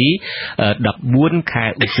ងៃទី14ខែ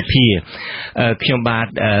ឧសភាខ្ញុំបាទ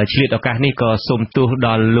ឆ្លៀតឱកាសនេះក៏សូមទោសដ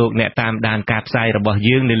ល់លោកអ្នកតាមដានការផ្សាយរបស់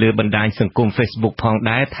យើងនៅលើបណ្ដាញសង្គមFacebook ផង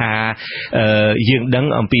ដែរថាយើងដឹង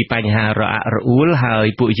អំពីបញ្ហារអាក់រអួលហើយ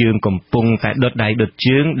ពួកយើងកំពុងតែដុតដៃដុត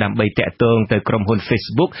ជើងដើម្បីតាក់ទងទៅក្រុមហ៊ុន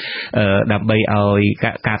Facebook ដើម្បីឲ្យ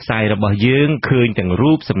ការផ្សាយរបស់យើងឃើញទាំង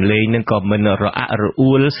រូបសម្លេងនិងក៏មិនរអាក់រ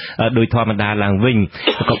អួលដោយធម្មតាឡើងវិញ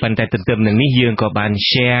ក៏ប៉ុន្តែទន្ទឹមនឹងនេះយើងក៏បាន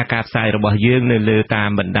share ការផ្សាយរបស់យើងនៅលើតាម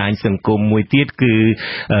បណ្ដាញសង្គមមួយទៀតគឺ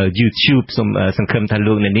YouTube សង្ឃឹមថា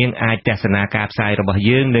លោកអ្នកនាងអាចទស្សនាការផ្សាយរបស់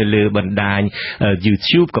យើងនៅលើបណ្ដាញ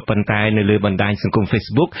YouTube ក៏ប៉ុន្តែនៅលើបណ្ដាញសង្គម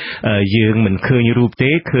Facebook យើងមិនឃើញរូប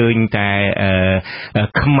ទេឃើញតែ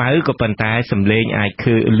ខ្មៅក៏ប៉ុន្តែសំឡេងអាច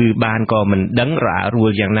ឃើញឮបានក៏មិនដឹងរអាក់រអួ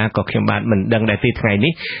លយ៉ាងណាក៏ខ្ញុំបាទមិនដឹងដែរទេថ្ងៃ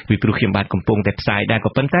នេះពីព្រោះខ្ញុំបាទកំពុងតែផ្សាយដែរក៏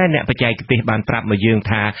ប៉ុន្តែអ្នកបច្ចេកទេសបានប្រាប់មកយើង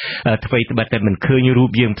ថាអ្វីត្បិតតែមិនឃើញរូប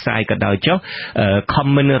យើងផ្សាយក៏ដោយចុះ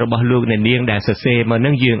comment របស់លោកអ្នកនាងដែលសរសេរមកនឹ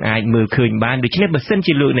ងយើងអាចមើលឃើញបានដូច្នេះបើសិន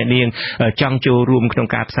ជាលោកអ្នកនាងចង់ចូលរួមក្នុង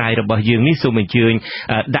ការផ្សាយរបស់យើងនេះសូមអញ្ជើញ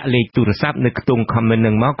ដាក់លេខទូរស័ព្ទនៅខ្ទង់ comment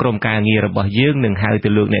នឹងមកក្រុមការងាររបស់យើងនឹងហៅទៅ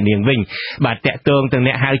លោកអ្នកនាងវិញបាទតាក់ទងទាំង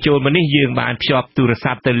អ្នកហៅចូលមកនេះយើងបានភ្ជាប់ទូរ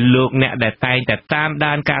ស័ព្ទទៅលោកអ្នកដែលតែងតែតាម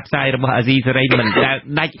ដានការផ្សាយរបស់អាស៊ីសេរីមិនដែល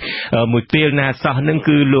ដាច់មួយពេលណាសោះនឹង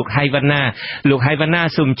គឺលោកហៃវណ្ណា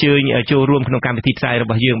សូមអញ្ជើញចូលរួមក្នុងកម្មវិធីផ្សាយរ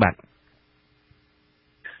បស់យើងបាទ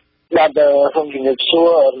សូមជំរាបសួ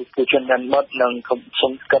រผู้ជនទាំងអស់និងសូ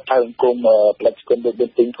មស្កាត់ថៅអង្គមផ្លិតគុណដូ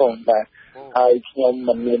ចទីផងបាទហើយខ្ញុំ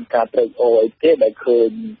មិនមានការត្រេកអរអីទេដែលឃើញ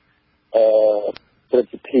ព្រឹត្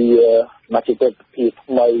តិការណ៍មកជាព្រឹត្តិការណ៍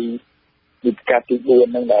ថ្មីវិទ្យាទី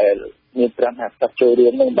4នឹងដែលមានប្រាំហាក់តាក់ចូលរួ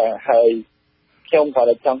មនឹងបាទហើយខ្ញុំក៏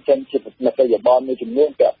ចង់ចេញជាមតិយោបល់មួយចំនួន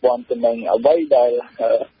ពាក់ព័ន្ធទៅនឹងអ្វីដែល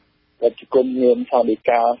ប្រជាជនមានសន្និ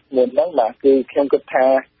ការមុនហ្នឹងបាទគឺខ្ញុំគិតថា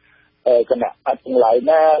គណៈបកទាំងឡាយ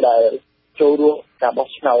ណាដែលចូលរួមការបោះ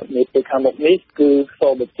ឆ្នោតនេះពេលខាងមុខនេះគឺសូ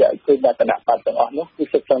មបញ្ជាក់គឺគណៈបកទាំងអស់នោះគឺ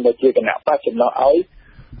សិទ្ធិតែជាគណៈបកចំណោះឲ្យ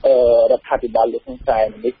រដ្ឋាភិបាលលោកហ៊ុនសែន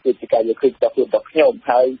នេះគឺជាការយកឃើញរបស់ខ្ញុំ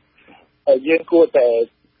ហើយយើងគួរតែ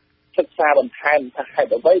សិក្សាបន្ថែមថាហេតុ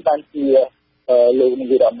អ្វីបានជាលោកនា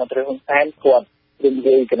យករដ្ឋមន្ត្រីហ៊ុនសែនគាត់រំ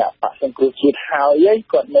លាយគណៈបកសង្គ្រោះជាតិហើយ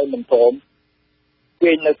គាត់នៅមិនព្រម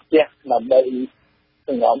គេនៅផ្ទះដើម្បីស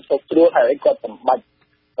ង្ងំសុខស្រួលហើយគាត់សម្បាច់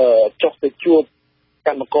ចុះទៅជួបក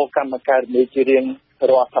ម្មការនីជារៀង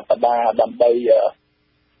រាល់សប្តាហ៍ដើម្បី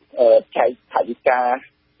ចែកថវិកា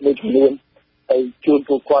មួយចំនួនហើយជូន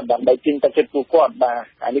ពួកគាត់ដើម្បីជិះទៅចិត្តពួកគាត់បាទ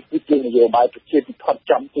អានេះគឺជានយោបាយប្រជាធិបតេយ្យ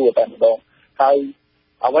ចំទួតែម្ដងហើយ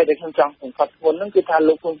អ្វីដែលខ្ញុំចង់សង្កត់ធ្ងន់ហ្នឹងគឺថា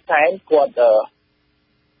លោកហ៊ុនសែនគាត់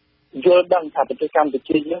យល់ដឹងថាប្រទេសកម្ពុ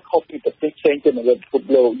ជាយើងខុសពីប្រទេសផ្សេងទៀតនៅលើពិភព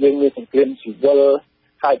លោកយើងមានសង្គ្រាមស៊ីវិល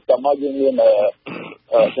ហើយតមកយើងមាន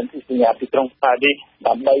សន្ធិសញ្ញាទីក្រុងប៉ារីស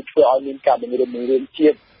ដើម្បីធ្វើឲ្យមានការបង្រៀនជា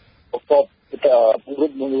តិប្រកបបង្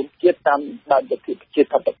រៀនជាតិតាមបែបប្រជា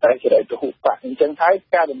ធិបតេយ្យសេរីពហុបកអញ្ចឹងហើយ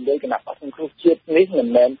ការរំលាយគណៈបក្សសង្គ្រោះជាតិនេះមិន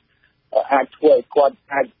មែនអាចធ្វើឲ្យគាត់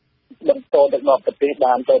អាចបន្តដឹកនាំប្រទេស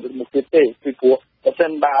បានទៅមុខទៀតទេពីព្រោះបើសិ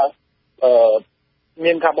នបើ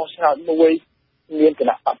មានការបោះឆ្នោតមួយមានគ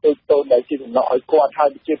ណៈបព្វតូចដែលជាដំណោះឲ្យគាត់ហើយ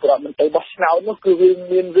ប្រជាពលរដ្ឋមិនទៅបោះឆ្នោតនោះគឺវា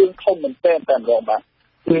មានរឿងធំមែនទែនតែម្ដងបាទ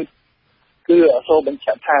គឺសូមបញ្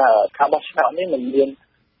ជាក់ថាការបោះឆ្នោតនេះមិនមាន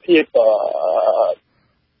ភាព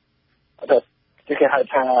គេហៅ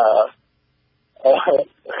ថា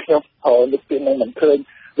ខ្ញុំនឹកពីនឹងមិនឃើញ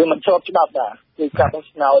វាមិនជាប់ច្បាប់បាទគឺការបោះ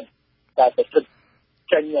ឆ្នោតតែប្រសិទ្ធ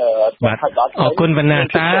ចេញបាទអរគុណវណ្ណា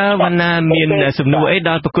តើវណ្ណាមានសំណួរអីដ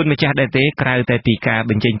ល់ប្រគុណម្ចាស់ដែរទេក្រៅតែពីការ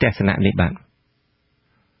បញ្ចេញទស្សនៈនេះបាទ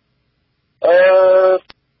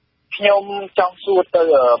ខ្ញុំចង់សួរទៅ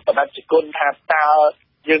បដិជគុណថាតើ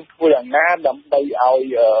យើងធ្វើយ៉ាងណាដើម្បីឲ្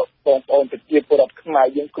យបងប្អូនប្រជាពលរដ្ឋខ្មែរ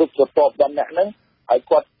យើងគ្រប់ស្រទាប់វណ្ណៈហ្នឹងឲ្យ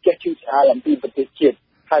គាត់ចេះជឿឆ្លាតអំពីប្រទេសជាតិ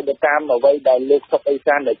ហើយទៅតាមអ្វីដែលលោកសុកអេ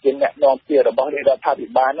សានដែលជាអ្នកនាំពាក្យរបស់រដ្ឋាភិ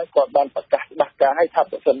បាលហ្នឹងគាត់បានប្រកាសច្បាស់ការឲ្យថា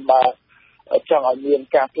ប្រសិនបើចង់ឲ្យមាន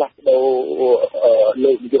ការផ្លាស់ប្ដូរ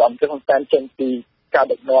លោកនាយករដ្ឋមន្ត្រីហ៊ុនសែនចេញពីការ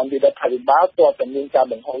ដឹកនាំរដ្ឋាភិបាលទោះតែមានការ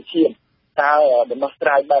បង្ហូរឈាមតើដំណោះស្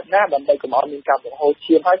រាយបែបណាដើម្បីកុំឲ្យមានការបង្ហូរ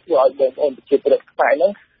ឈាមហើយធ្វើឲ្យបងប្អូនប្រជាពលរដ្ឋខ្មែរហ្នឹ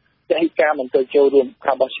ងចេះការមិនទៅចូលរួម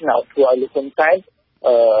ការបោះឆ្នោតធ្វើឲ្យលោកហ៊ុនសែន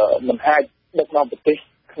មិនអាចដឹកនាំប្រទេស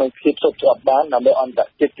ក្នុងភាពសុខជាប់បានដើម្បីអន្តរ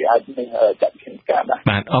ជាតិគេអាចនឹងចាត់វិធានការ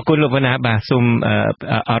បាទអរគុណលោកវណ្ណាបាទសូម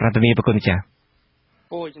អរគុណប្រគុណចាស់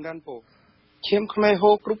ពូចម្រើនពូឈាមខ្មែរ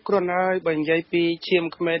ហូរគ្រប់គ្រាន់ហើយបើនិយាយពីឈាម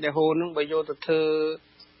ខ្មែរដែលហូរនឹងបើយកទៅធ្វើ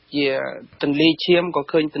ជាទន្លេឈាមក៏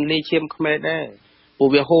ឃើញទន្លេឈាមខ្មែរដែរព្រោះ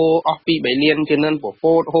វាហូរអស់ពី3លានជានឹងព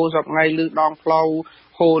ពោតហូរសពថ្ងៃលើដងផ្លូវ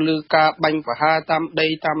ហូរលើការបាញ់ប្រហារតាមដី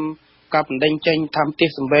តាមការបណ្ដេញចេញតាមផ្ទះ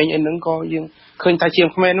សម្បែងអីហ្នឹងក៏យើងឃើញថាឈាម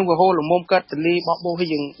ខ្មែរហ្នឹងវាហូរលមុំកើតទន្លេបោះបោហើយ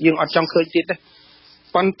យើងអត់ចង់ឃើញទៀតទេ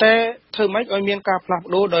ប៉ុន្តែធ្វើម៉េចឲ្យមានការផ្លាស់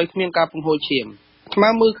ប្ដូរដោយគ្មានការបង្ហូរឈាមអាត្មា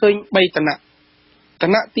មើលឃើញ3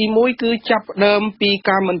តំណទី1គឺចាប់ដើមពី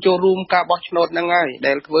ការមិនចូលរួមការបោះឆ្នោតហ្នឹងហើយ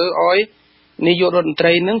ដែលធ្វើឲ្យនាយករដ្ឋមន្ត្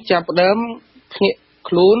រីហ្នឹងចាប់ដើមភ្ញាក់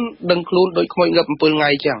ខ្លួនដឹងខ្លួនដោយខ្មោចងឹប7ថ្ងៃ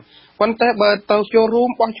អញ្ចឹងប៉ុន្តែបើទៅចូលរួម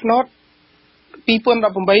បោះឆ្នោត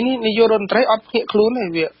2018នេះនាយករដ្ឋមន្ត្រីអត់ភ្ញាក់ខ្លួនទេ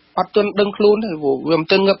វាអត់ទាន់ដឹងខ្លួនទេវាមិន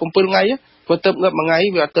ទាន់ងឹប7ថ្ងៃព្រោះទៅងឹប1ថ្ងៃ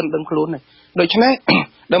វាអត់ទាន់ដឹងខ្លួនទេដូច្នេះ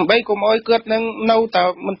ដើម្បីកុំឲ្យគាត់នឹងនៅតែ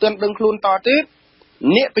មិនទាន់ដឹងខ្លួនតទៀត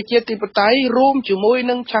អ្នកប្រជាធិបតេយ្យរួមជាមួយ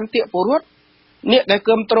នឹងឆន្ទៈពលរដ្ឋអ្នកដែល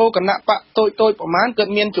គ្រប់គ្រងគណៈបកតូចប្រមាណគា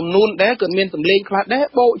ត់មានចំនួនដែរគាត់មានសម្លេងខ្លះដែរ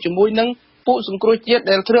បូកជាមួយនឹងពួកសង្គ្រោះជាតិ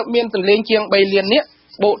ដែលធ្លាប់មានសម្លេងជាង3លាននាក់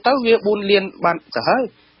បូកទៅវា4លានបានទៅហើយ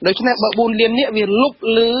ដូច្នេះបើ4លាននាក់វាលុប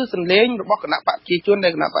លើសម្លេងរបស់គណៈបកប្រជាជនដែ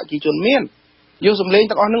លគណៈបកប្រជាជនមានយកសម្លេង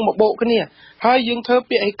ទាំងអស់នឹងមកបូកគ្នាហើយយើងធ្វើ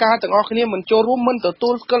ពាក្យឯកាទាំងអស់គ្នាមិនចូលរួមមិនទទួ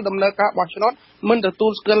លស្គាល់ដំណើរការបោះឆ្នោតមិនទទួ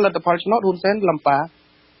លស្គាល់លទ្ធផលឆ្នោតហ៊ុនសែនលំប៉ា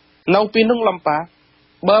នៅពីនឹងលំប៉ា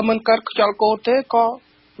បើមិនកើតខ្យល់កោទេក៏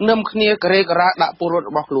នឹមគ្នាករេការ៉ាដាក់ពលរដ្ឋ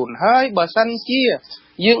របស់ខ្លួនហើយបើសិនជា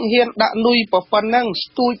យើងហ៊ានដាក់នុយប៉ុណ្ណឹង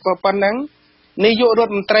ស្ទូចប៉ុណ្ណឹងនាយករដ្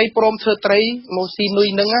ឋមន្ត្រីព្រមធ្វើត្រីមកស៊ីនុយ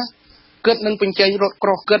ហ្នឹងគិតនឹងបញ្ចេញរត់ក្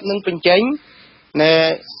រោះគិតនឹងបញ្ចេញណែ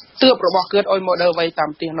ទើបរបស់គិតឲ្យមកដើរវៃតាម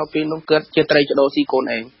ផ្ទះនៅពេលនោះគិតជាត្រីចដោស៊ីកូ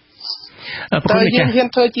នឯងតែយើងហ៊ាន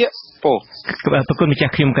ធ្វើជាប្រគុណម្ចា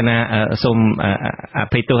ស់ខ្ញុំកណាសូមអ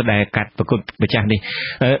ភ័យទោសដែលកាត់ប្រគុណម្ចាស់នេះ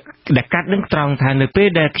ដែលកាត់នឹងត្រង់ថានៅពេល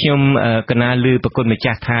ដែលខ្ញុំកណាឮប្រគុណម្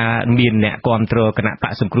ចាស់ថាមានអ្នកគ្រប់គ្រងគណៈប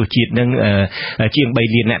កសង្គ្រោះជាតិនឹងជាង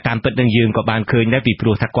3លានអ្នកតាមពិតនឹងយើងក៏បានឃើញដែរពីព្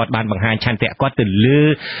រោះថាគាត់បានបង្ហាញឆន្ទៈគាត់ទៅលើ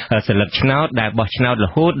សិលឹកឆ្នោតដែលបោះឆ្នោតរ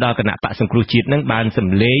ហូតដល់គណៈបកសង្គ្រោះជាតិនឹងបានស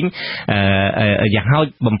ម្លេងយ៉ាងហោច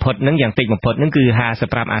បំផុតនឹងយ៉ាងតិចបំផុតនឹងគឺ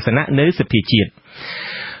55អាសនៈនៅសភាជាតិ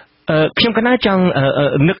ខ្ញុំកណាចង់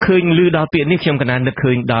នឹកឃើញឮដល់ពាក្យនេះខ្ញុំកណានឹក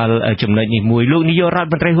ឃើញដល់ចំណុចនេះមួយលោកនាយករដ្ឋ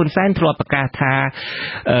មន្ត្រីហ៊ុនសែនធ្លាប់ប្រកាសថា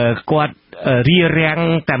គាត់រៀបរៀង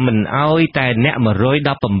តែមិនអោយតែអ្នក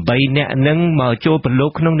118អ្នកនឹងមកចូលប្រឡូ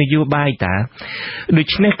កក្នុងនយោបាយតាដូ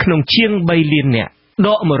ច្នេះក្នុងជាង3លានអ្នកដ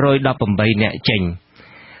ក118អ្នកចេញ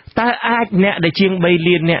តើអាចអ្នកដែលជាង3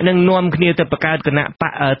លានអ្នកនឹងនាំគ្នាទៅបង្កើតគណៈប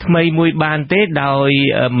កថ្មីមួយបានទេដោយ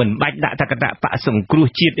មិនបាច់ដាក់តែគណៈបកសង្គ្រោះ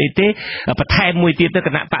ជាតិអីទេបន្ថែមមួយទៀតទៅគ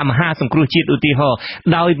ណៈបកមហាសង្គ្រោះជាតិឧទាហរណ៍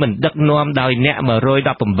ដោយមិនដឹកនាំដោយអ្នក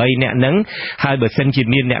118អ្នកនឹងហើយបើសិនជា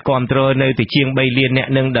មានអ្នកគ្រប់គ្រងនៅទៅជាង3លានអ្នក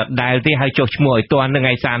នឹងដដែលទេហើយចុះឈ្មោះឲ្យទាន់ថ្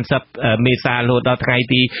ងៃ30មេសារហូតដល់ថ្ងៃ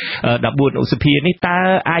ទី14ឧសភានេះតើ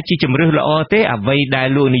អាចជាជំរើសល្អទេអ្វីដែល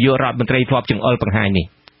លោកនាយករដ្ឋមន្ត្រីធ្លាប់ចង្អុលបង្ហាញនេះ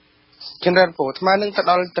ចម្រើនពូអាត្មានឹងទៅ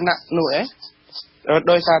ដល់តំណនោះ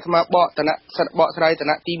ដោយសារអាត្មាបកតំណបកស្រាយតំ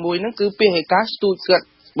ណទី1ហ្នឹងគឺពាក្យឯកាស្ទូចគិត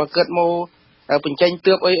បើកើតមកបញ្ចេញ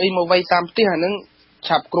ទើបអីមកវាយតាមផ្ទះអាហ្នឹង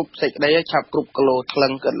ឆាប់គ្រប់សេចក្តីឆាប់គ្រប់គីឡូថ្លឹ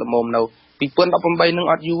ងកើតល្មមនៅ2018នឹង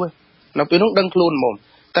អត់យូរទេនៅពេលនោះដឹងខ្លួនហ្មង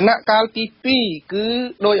តនកាលទី2គឺ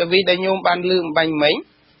ដោយអ្វីដែលញោមបានលើកបាញ់មិញ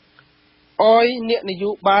អយអ្នកនយោ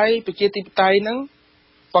បាយប្រជាធិបតេយ្យហ្នឹង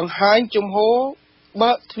បង្ហាញជំហរ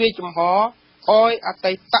បើកទ្វារចំហអយអ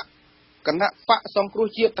តីតគណៈបកសង្គ្រោះ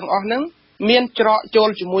ជាតិទាំងអស់ហ្នឹងមានច្រកចូល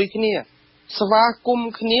ជាមួយគ្នាស្វាគម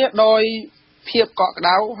ន៍គ្នាដោយភាពកក់ក្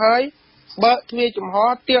ដៅហើយបើកទ្វារចំហ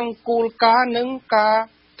ទាំងគោលការណ៍និងការ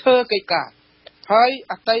ធ្វើកិច្ចការហើយ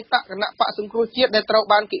អតីតគណៈបកសង្គ្រោះជាតិដែលត្រូវ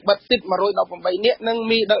បានគេបិទសិទ្ធិ118នាក់និង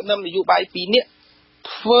មានដឹកនាំនយោបាយ2នាក់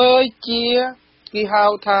ធ្វើជាគេហៅ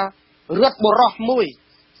ថារឹតបរោះមួយ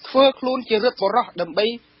ធ្វើខ្លួនជារឹតបរោះដើម្បី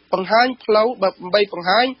បង្ហាញផ្លូវដើម្បីបង្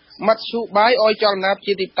ហាញមធ្យោបាយឲ្យចលនាប្រ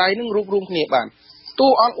ជាធិបតេយ្យនឹងរួបរวมគ្នាបានទូ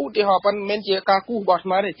អត់ឧទាហរណ៍ប៉ុន្មានជាការគូសរបស់ខ្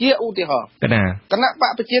មែរទេជាឧទាហរណ៍គណៈប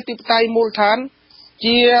កប្រជាធិបតេយ្យមូលដ្ឋាន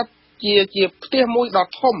ជាផ្ទះមួយដ៏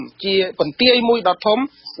ធំជាបន្ទាយមួយដ៏ធំ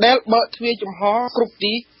ដែលបើកទ្វារចំហគ្រប់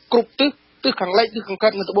ទីគ្រប់ទិសខាងលិចទិសខាងកើ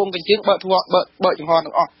តនៅត្បូងកញ្ជើងបើកចំហ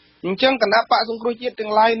ទាំងអស់អញ្ចឹងគណៈបកសង្គ្រោះជាតិទាំ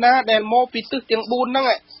ងឡាយណាដែលមកពីទិសទាំង4ហ្នឹង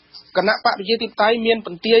គណៈបកប្រជាធិបតេយ្យមានប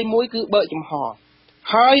ន្ទាយមួយគឺបើកចំហ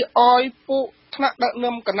ហើយអោយពួកថ្នាក់ដឹក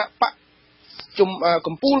នាំគណៈបកក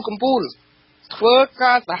ម្ពុជាធ្វើ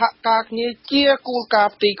ការសហការគ្នាជាគោលការ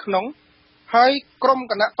ណ៍ផ្ទៃក្នុងហើយក្រុម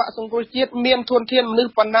គណៈបកសង្គ្រោះជាតិមានធនធានមនុស្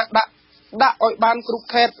សប៉ុណ្ណាដាក់ឲ្យបានគ្រប់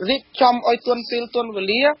ខេត្តរៀបចំឲ្យទាន់ពេលទាន់វេ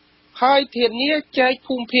លាហើយធានាចែក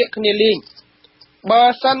ភូមិភាគគ្នាលេងបើ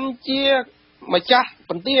សិនជាម្ចាស់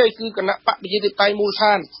បន្ទាយគឺគណៈបកប្រជាធិបតេយ្យមូលដ្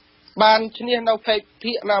ឋានបានឈ្នះនៅផ្នែក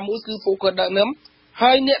ភាគណាមួយគឺពួកគាត់ដឹកនាំ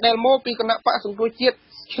ហើយអ្នកដែលមកពីគណៈបកសង្គ្រោះជាតិ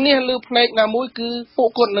ឈ្នះលើផ្នែកណាមួយគឺពួក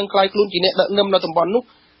គាត់នឹងក្លាយខ្លួនជាអ្នកដឹកនាំនៅតំបន់នោះ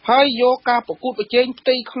ហើយយកការប្រកួតប្រជែងផ្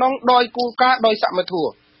ទៃក្នុងដោយគោលការណ៍ដោយសមធ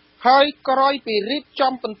ម៌ហើយក្រោយពីរៀប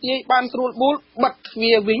ចំបន្ទាយបានស្រួលបួលបិទទ្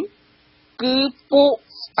វារវិញគឺពួក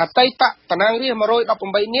អតីតតំណាងរាស្ត្រ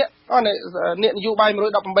118នាក់អ្នកនយោបាយ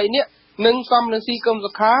118នាក់និងសំនឹងស៊ីកឹម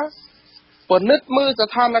សុខាពិនិត្យមើល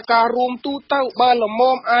ស្ថានភាពរួមទូទៅបើលម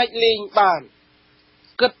មអាចលេងបាន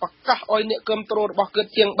គិតប្រកាសឲ្យអ្នកគ្រប់គ្រងរបស់គិត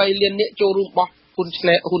ជាង3លានអ្នកចូលរួមរបស់ហ៊ុន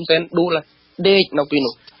សែនដួលដេកនៅពេល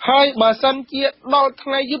នោះហើយបើសិនជាដល់ថ្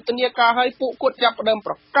ងៃយុទ្ធនាការឲ្យពួកគាត់ចាប់ផ្ដើម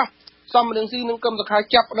ប្រកាសសំនឹងស៊ីនឹងកឹមសុខា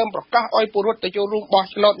ចាប់ផ្ដើមប្រកាសឲ្យពលរដ្ឋទៅចូលរួមបោះ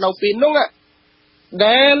ឆ្នោតនៅពេលនោះ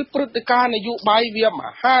ដែលព្រឹត្តិការណ៍នយោបាយវាម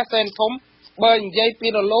ហាសែនធំបើនិយាយពី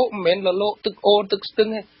រលកមិនមែនរលកទឹកអូនទឹកស្ទឹង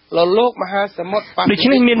ទេរលកមហាសមុទ្រដូច្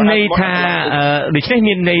នេះមានន័យ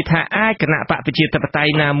ថាអាចគណៈបកប្រជាធិបតេយ្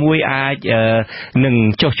យណាមួយអាចនឹង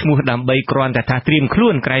ចុះឈ្មោះដើម្បីគ្រាន់តែថាត្រៀមខ្លួ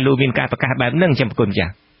នក្រោយលោកមានការប្រកាសបែបហ្នឹងចាំប្រគុណចា៎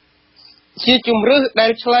ជាជំរឿសដែ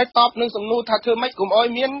លឆ្លើយតបនឹងសំណួរថាធ្វើម៉េចកុំឲ្យ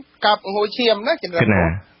មានការបង្ហូរឈាមណាចន្ទ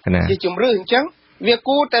រាជាជំរឿសអញ្ចឹងវា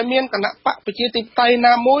គួរតែមានគណៈបកប្រជាធិបតេយ្យ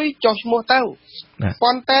ណាមួយចុះឈ្មោះទៅ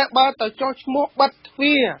ប៉ុន្តែបើទៅចុះឈ្មោះបិទទ្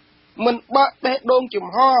វារមិនបើកបេះដូងចំ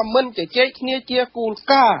ហមិនជជែកគ្នាជាគោល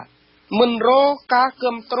ការណ៍មិនរកការគ្រ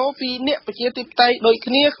ប់គ្រងពីអ្នកប្រជាធិបតេយ្យដូច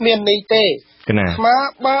គ្នាគ្មានន័យទេស្មា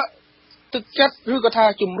បើទឹកចិត្តឬក៏ថា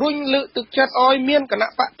ជំរុញលើកទឹកចិត្តឲ្យមានគណៈ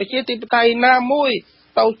បកប្រជាធិបតេយ្យណាមួយ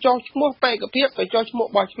ទៅចុះឈ្មោះបេក្ខភាពទៅចុះឈ្មោះ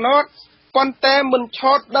បោះឆ្នោតប៉ុន្តែមិន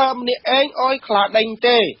ឆោតដើមនេះឯងឲ្យខ្លាដេញ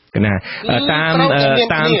ទេណាតាម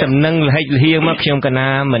តំណែងលហិចលហៀងមកខ្ញុំកណា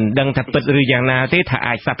មិនដឹងថាពិតឬយ៉ាងណាទេថា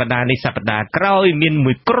អាចសប្តាហ៍នេះសប្តាហ៍ក្រោយមាន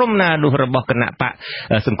មួយក្រុមណានោះរបស់គណៈបក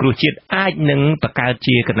សង្គ្រោះជាតិអាចនឹងបង្កើត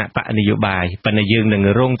ជាគណៈបកនយោបាយប៉ុន្តែយើងនឹង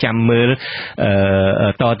រងចាំមើល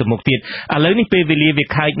តទៅមុខទៀតឥឡូវនេះពេលវេលាវា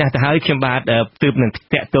ខើចណាស់ទៅហើយខ្ញុំបាទទើបនឹង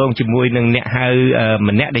តាក់ទងជាមួយនឹងអ្នកហៅ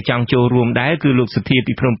ម្នាក់ដែលចង់ចូលរួមដែរគឺលោកសុធា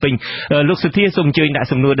ពីភ្នំពេញលោកសុធាសូមអញ្ជើញដាក់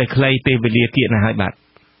សំណួរដែលខ្លីពេលវេលាគៀកណាស់ហើយបាទ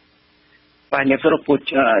បាទអ្នកសរុបពុជ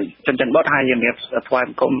ចិនបតហើយជំរាបថ្វាយ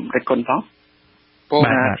បង្គំរិទ្ធគុណផង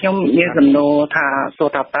ខ្ញុំមានសំណួរថាសូ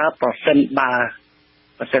ថាតើប្រសិន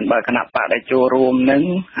បើគណៈបកដែលចូលរួមនឹង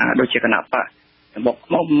ដូចជាគណៈបកបុក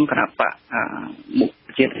មុំគណៈបកមុខ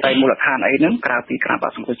ជាតិតែមូលដ្ឋានអីហ្នឹងក្រៅពីគណៈប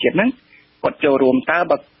កសង្គមជាតិហ្នឹងគាត់ចូលរួមតើ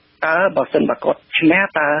បើសិនបើគាត់ឈ្នះ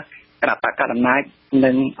តើគណៈបកកណ្ដាលអំណាច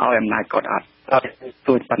នឹងឲ្យអំណាចគាត់អត់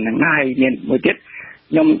ទូចប៉ុណ្្នឹងណាហើយមានមួយទៀត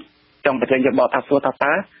ខ្ញុំចង់បញ្ចេញយោបល់ថាសូថា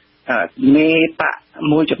តើមេបក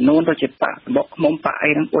មួយចំនួនដូចជាបកបុកមុំបកអី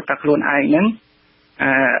ហ្នឹងអួតថាខ្លួនឯងហ្នឹង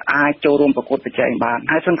អាចចូលរួមប្រកួតប្រជែងបាន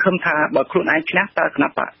ហើយសង្ឃឹមថាបើខ្លួនឯងឈ្នះតើគណៈ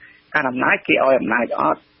បកកណ្ដាលអំណាចគេឲ្យអំណាចអ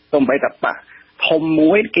ត់សូម្បីតែបកធំ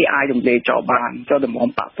មួយគេអាចរំលែកចោលបានចោលតែមុំ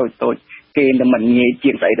បកតូចគេនឹងមិនងាយ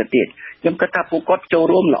ជាងស្អីទៅទៀតខ្ញុំគិតថាពួកគាត់ចូល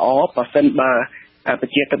រួមល្អបើសិនបើប្រ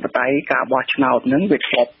ជាធិបតេយ្យការបោះឆ្នោតហ្នឹងវា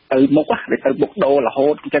ធ្លាប់ទៅមុខវាទៅបុកដូររហូ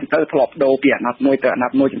តអញ្ចឹងទៅធ្លាប់ដូរពីអាណត្តិមួយទៅអាណ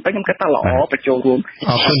ត្តិមួយអញ្ចឹងខ្ញុំគិតថាល្អបញ្ចូលរួម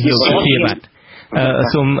អរគុណលោកសុធាបាទ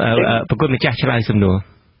សូមប្រគុណម្ចាស់ឆ្លើយសំណួរ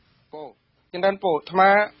ចំណានពោថ្ម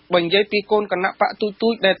បើនិយាយពីកូនគណៈបកទូ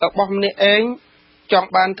ចដែលតបោះម្នាក់ឯងចង់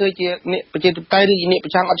បានធ្វើជាអ្នកប្រជាធិបតេយ្យឬជាអ្នកប្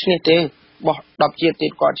រចាំអត់ឈ្នះទេបោះ10ជាតិទៀ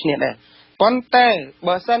តគាត់ឈ្នះដែរប៉ុន្តែ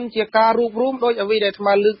បើសិនជាការរួបរวมដោយអ្វីដែលថ្ម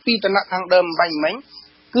លើកពីឋានៈខាងដើមបាញ់មិញ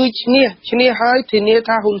គឺឈ្នះហើយធានា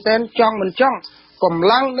ថាហ៊ុនសែនចង់មិនចង់កម្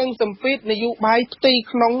លាំងនិងសម្ពាធនយោបាយផ្ទៃ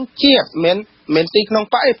ក្នុងជាតិមិនទីក្នុង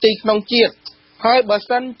បកឯទីក្នុងជាតិហើយបើ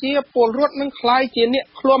សិនជាពលរដ្ឋនឹងខ្លាយជាអ្នក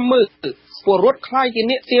ឃ្លាំមើលពលរដ្ឋខ្លាយជា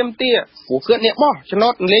អ្នកទៀមទាព្រោះគាត់អ្នកបោះឆ្នោ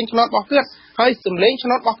តលេងឆ្នោតរបស់គាត់ហើយសម្លេងឆ្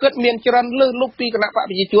នោតរបស់គាត់មានច្រើនលើសលុបពីគណៈបកប្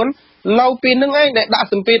រជាជននៅពេលនឹងឯងដែលដាក់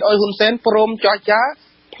សម្ពាធឲ្យហ៊ុនសែនព្រមចរចា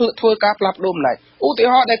ធ្វើការផ្លាស់ប្ដូរម្ល៉េះឧទា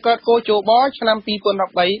ហរណ៍ដែលកើតកោជបឆ្នាំ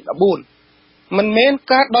2013-14មិនមែន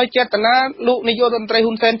កើតដោយចេតនាលោកនាយករដ្ឋមន្ត្រី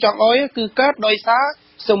ហ៊ុនសែនចង់ឲ្យគឺកើតដោយសារ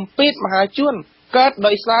សម្ពាធមហាជនកើត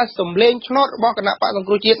ដោយសារសម្លេងឆ្នោតរបស់គណៈបកសង្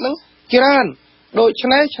គ្រោះជាតិនឹងច្រើនដូច្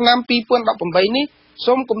នេះឆ្នាំ2018នេះ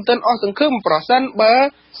សូមកុំទិនអស់សង្ឃឹមប្រសិនបើ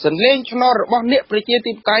សម្លេងឆ្នោតរបស់អ្នកប្រជា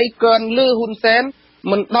ធិបតេយ្យកើនលើហ៊ុនសែន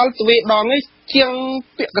មិនដល់ទ្វេដងទេជាង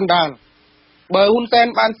ពាក់កណ្ដាលបើហ៊ុនសែន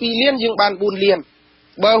បាន2លានយើងបាន4លាន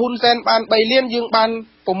បើហ៊ុនសែនបាន3លានយើងបាន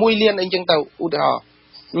6លានអីចឹងទៅឧទាហរណ៍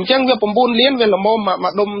អញ្ចឹងវា9លានវាល្មមម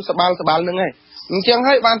កដុំសបាល់ហ្នឹងឯងអញ្ចឹង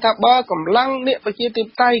ហើយបានថាបើកម្លាំងអ្នកប្រជាធិប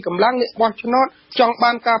តេយ្យកម្លាំងអ្នកបោះឆ្នោតចង់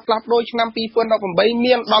បានការផ្លាស់ប្ដូរឆ្នាំ2018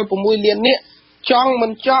មានដល់6លាននេះចង់មិ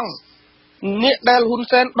នចង់អ្នកដែលហ៊ុន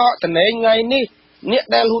សែនដកតំណែងថ្ងៃនេះអ្នក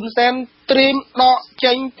ដែលហ៊ុនសែនត្រៀមដក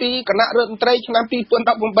ចេញពីគណៈរដ្ឋមន្ត្រីឆ្នាំ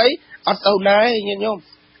2018អត់ទៅណាទេញាតិញោម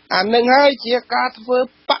អានឹងហើយជាការធ្វើ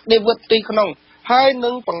បដិវត្តទីក្នុងហើយនឹ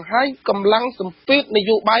ងបង្ហាញកម្លាំងសម្ពាធន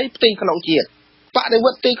យោបាយផ្ទៃក្នុងជាតិបដិវ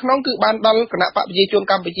ត្តទីក្នុងគឺបានដល់គណៈបកប្រជាជន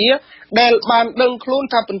កម្ពុជាដែលបានដឹងខ្លួន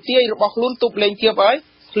ថាពន្ទាយរបស់ខ្លួនទប់លែងជាប់ហើយ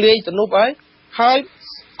ធ្លាយទំនប់ហើយ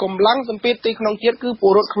កម្លាំងសម្ពាធទីក្នុងជាតិគឺព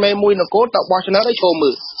លរដ្ឋខ្មែរមួយនគរតបោះឆ្នោតឲ្យឈរមើ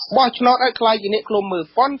លបោះឆ្នោតឲ្យខ្លាយជាអ្នកឃ្លាំមើល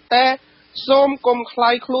ប៉ុន្តែសូមកុំខ្លា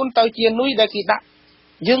យខ្លួនទៅជានុយដែលគេដាក់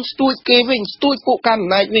យើងស្ទួចគេវិញស្ទួចពួកកាន់អំ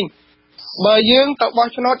ណាចវិញបើយើងទៅបោះ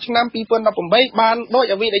ឆ្នោតឆ្នាំ2018បានដូច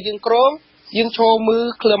អ្វីដែលយើងក្រងយើងឈរមើល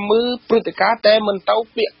ឃ្លាំមើលព្រឹត្តិការណ៍តែមិនទៅ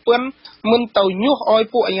ពាក់ព័ន្ធមិនទៅញុះឲ្យ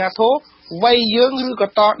ពួកអាជ្ញាធរវាយយើងឬក៏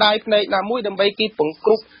តដាយផ្នែកណាមួយដើម្បីគេបង្ក្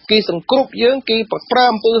រប់គេសង្គ្រប់យើងគេប្រើ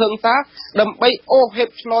អំពើហិង្សាដើម្បីអូសហេប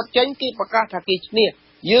ឆ្នោតចេញគេប្រកាសថាគេឈ្នះ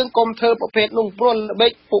យើងកុំធ្វើប្រភេទនោះព្រោះល្បិ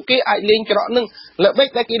ចពួកគេអាចលេងច្រកនឹងល្បិច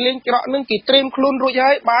ដែលគេលេងច្រកនឹងគេត្រៀមខ្លួនរួច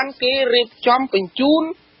ហើយបានគេរៀបចំបញ្ជូន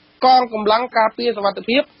កងកម្លាំងការពារសុវត្ថិ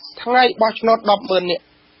ភាពថ្ងៃបោះឆ្នោត 100000 នាក់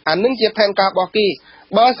អានឹងជាផែនការរបស់គេ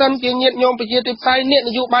បើសិនជាញាតិញោមប្រជាធិបតេយ្យអ្នក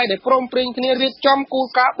នយោបាយដែលព្រមព្រៀងគ្នារៀបចំគោល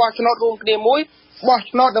ការណ៍បោះឆ្នោតរួមគ្នាមួយបោះ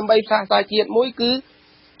ឆ្នោតដើម្បីផ្សះផ្សាជាតិមួយគឺ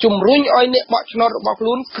ជំរុញឲ្យអ្នកបោះឆ្នោតរបស់ខ្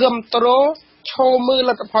លួនគ្រប់គ្រងឈរមើល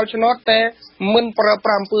លទ្ធផលឆ្នោតតែមិនប្រើប្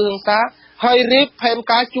រាស់អំពើហិង្សាហើយរៀបផែន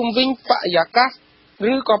ការជុំវិញបរិយាកាស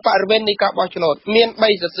ឬក៏បរិវេណនៃការបោះឆ្នោតមាន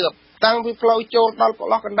3សសឿបតាំងពីផ្លូវចូលដល់កន្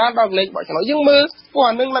លោះកណ្ដាលដល់លេខបោះឆ្នោតយើងមើលពួក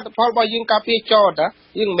អានឹងលទ្ធផលរបស់យើងការពារចោលតា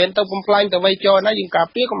យើងមិនមែនទៅបំផ្លាញទៅវៃចោលណាយើងការ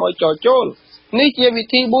ពារកុំឲ្យចោលចូលនេះជាវិ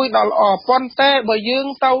ធីមួយដ៏ល្អប៉ុន្តែបើយើង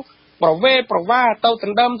ទៅប្រវេប្រវាទៅដ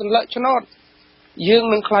ណ្ដើមទន្លឹកឆ្នោតយើង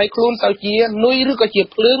នឹងខ្លាយខ្លួនទៅជានុយឬក៏ជា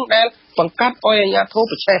ភ្លើងដែលបង្កាត់ឲ្យអាជ្ញាធរ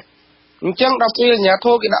ប្រឆេះអញ្ចឹងដល់ពេលអាជ្ញាធ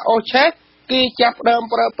រគេដាក់អូឆេះគេចាប់ដើម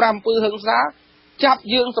ប្រើប្រាស់អំពើហិង្សាចាប់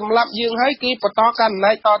យើងសម្លាប់យើងហើយគេបន្តកាន់អំ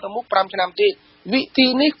ណាចតទៅមុខ5ឆ្នាំទៀតវិធី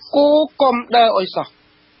នេះគោកុំដើរឲ្យសោះ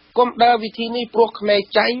កុំដើរវិធីនេះព្រោះខ្មែរ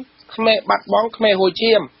ចាញ់ខ្មែរបាត់បង់ខ្មែរហួច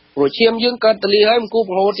ឈាមព្រោះឈាមយើងកើតតលីហើយមិនគូប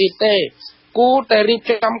ង្ហូរទៀតទេគូតែរៀប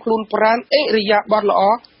ចំខ្លួនប្រាណអិរិយាបថល្អ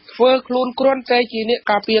ធ្វើខ្លួនគ្រាន់តែជាអ្នក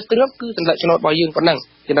ការពារទ្រព្យគឺសន្តិឆ្នោតរបស់យើងប៉ុណ្ណឹង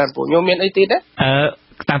ចំណានពួកញោមមានអីទៀតទេ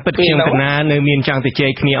តាមពិតខ្ញុំកណានៅមានចង់ទៅជែ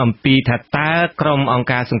កគ្នាអំពីថាតើក្រុមអង្គ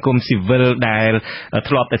ការសង្គមស៊ីវិលដែល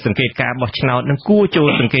ធ្លាប់តែសង្កេតការបោះឆ្នោតនឹងគួរចូល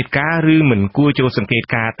សង្កេតការឬមិនគួរចូលសង្កេត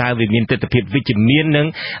ការតើវាមានទស្សនវិជ្ជាវិជ្ជមាននិង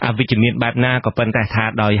អវិជ្ជមានបែបណាក៏ប៉ុន្តែថា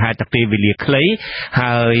ដោយហេតុតែពេលវេលាខ្លី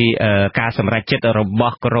ហើយការសម្រេចចិត្តរប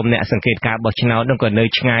ស់ក្រុមអ្នកសង្កេតការបោះឆ្នោតនឹងក៏នៅ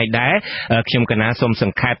ឆ្ងាយដែរខ្ញុំកណាសូមស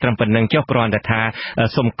ង្ខេបត្រឹមប៉ុណ្្នឹងចុះគ្រាន់តែថា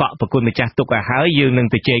សូមកក់ប្រគុណម្ចាស់ទុកឲ្យហើយយើងនឹង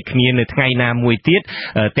ទៅជែកគ្នានៅថ្ងៃណាមួយទៀត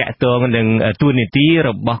តាក់ទងនឹងទួលនីតិ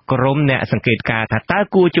របស់ក្រុមអ្នកសង្កេតការថាតើ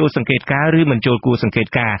គួរចូលសង្កេតការឬមិនចូលគួរសង្កេត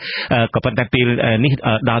ការក៏ប៉ុន្តែពេលនេះ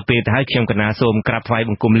ដល់ពេលទៅហើយខ្ញុំកណាសូមក្រាបថ្វាយ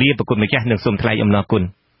បង្គំលាប្រគុណម្ចាស់និងសូមថ្លែងអំណរគុណ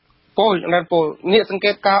ពលអ្នកពលអ្នកសង្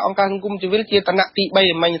កេតការអង្គការសង្គមស៊ីវិលជាឋានៈទី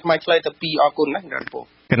3មិញស្មើឆ្លើយទៅ2អរគុណណាអ្នកពល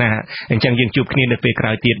កណាអញ្ចឹងយើងជួបគ្នានៅពេលក្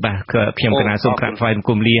រោយទៀតបាទខ្ញុំកណាសូមក្រាបថ្វាយបង្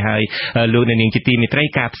គំលាហើយលោកអ្នកនាងជាទីមេត្រី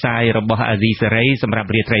ការផ្សាយរបស់អាស៊ីសេរីសម្រាប់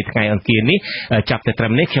រាត្រីថ្ងៃអង្គារនេះចាប់តែត្រឹ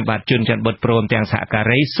មនេះខ្ញុំបាទជួនច័ន្ទបុត្រព្រមទាំងសហកា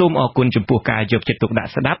រីសូមអរគុណចំពោះការយកចិត្តទុកដាក់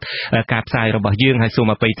ស្ដាប់ការផ្សាយរបស់យើងហើយសូម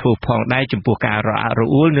អភ័យទោសផងដែរចំពោះការរអាក់រ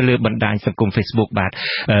អួលនៅលើបណ្ដាញសង្គម Facebook បាទ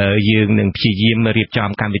យើងនឹងព្យាយាមរៀបចំ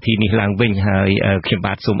កម្មវិធីនេះឡើងវិញហើយខ្ញុំ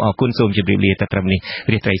បាទសូមអរគុណសូមជម្រាបលាតែត្រឹមនេះ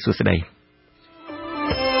រាត្រីសួស្ដី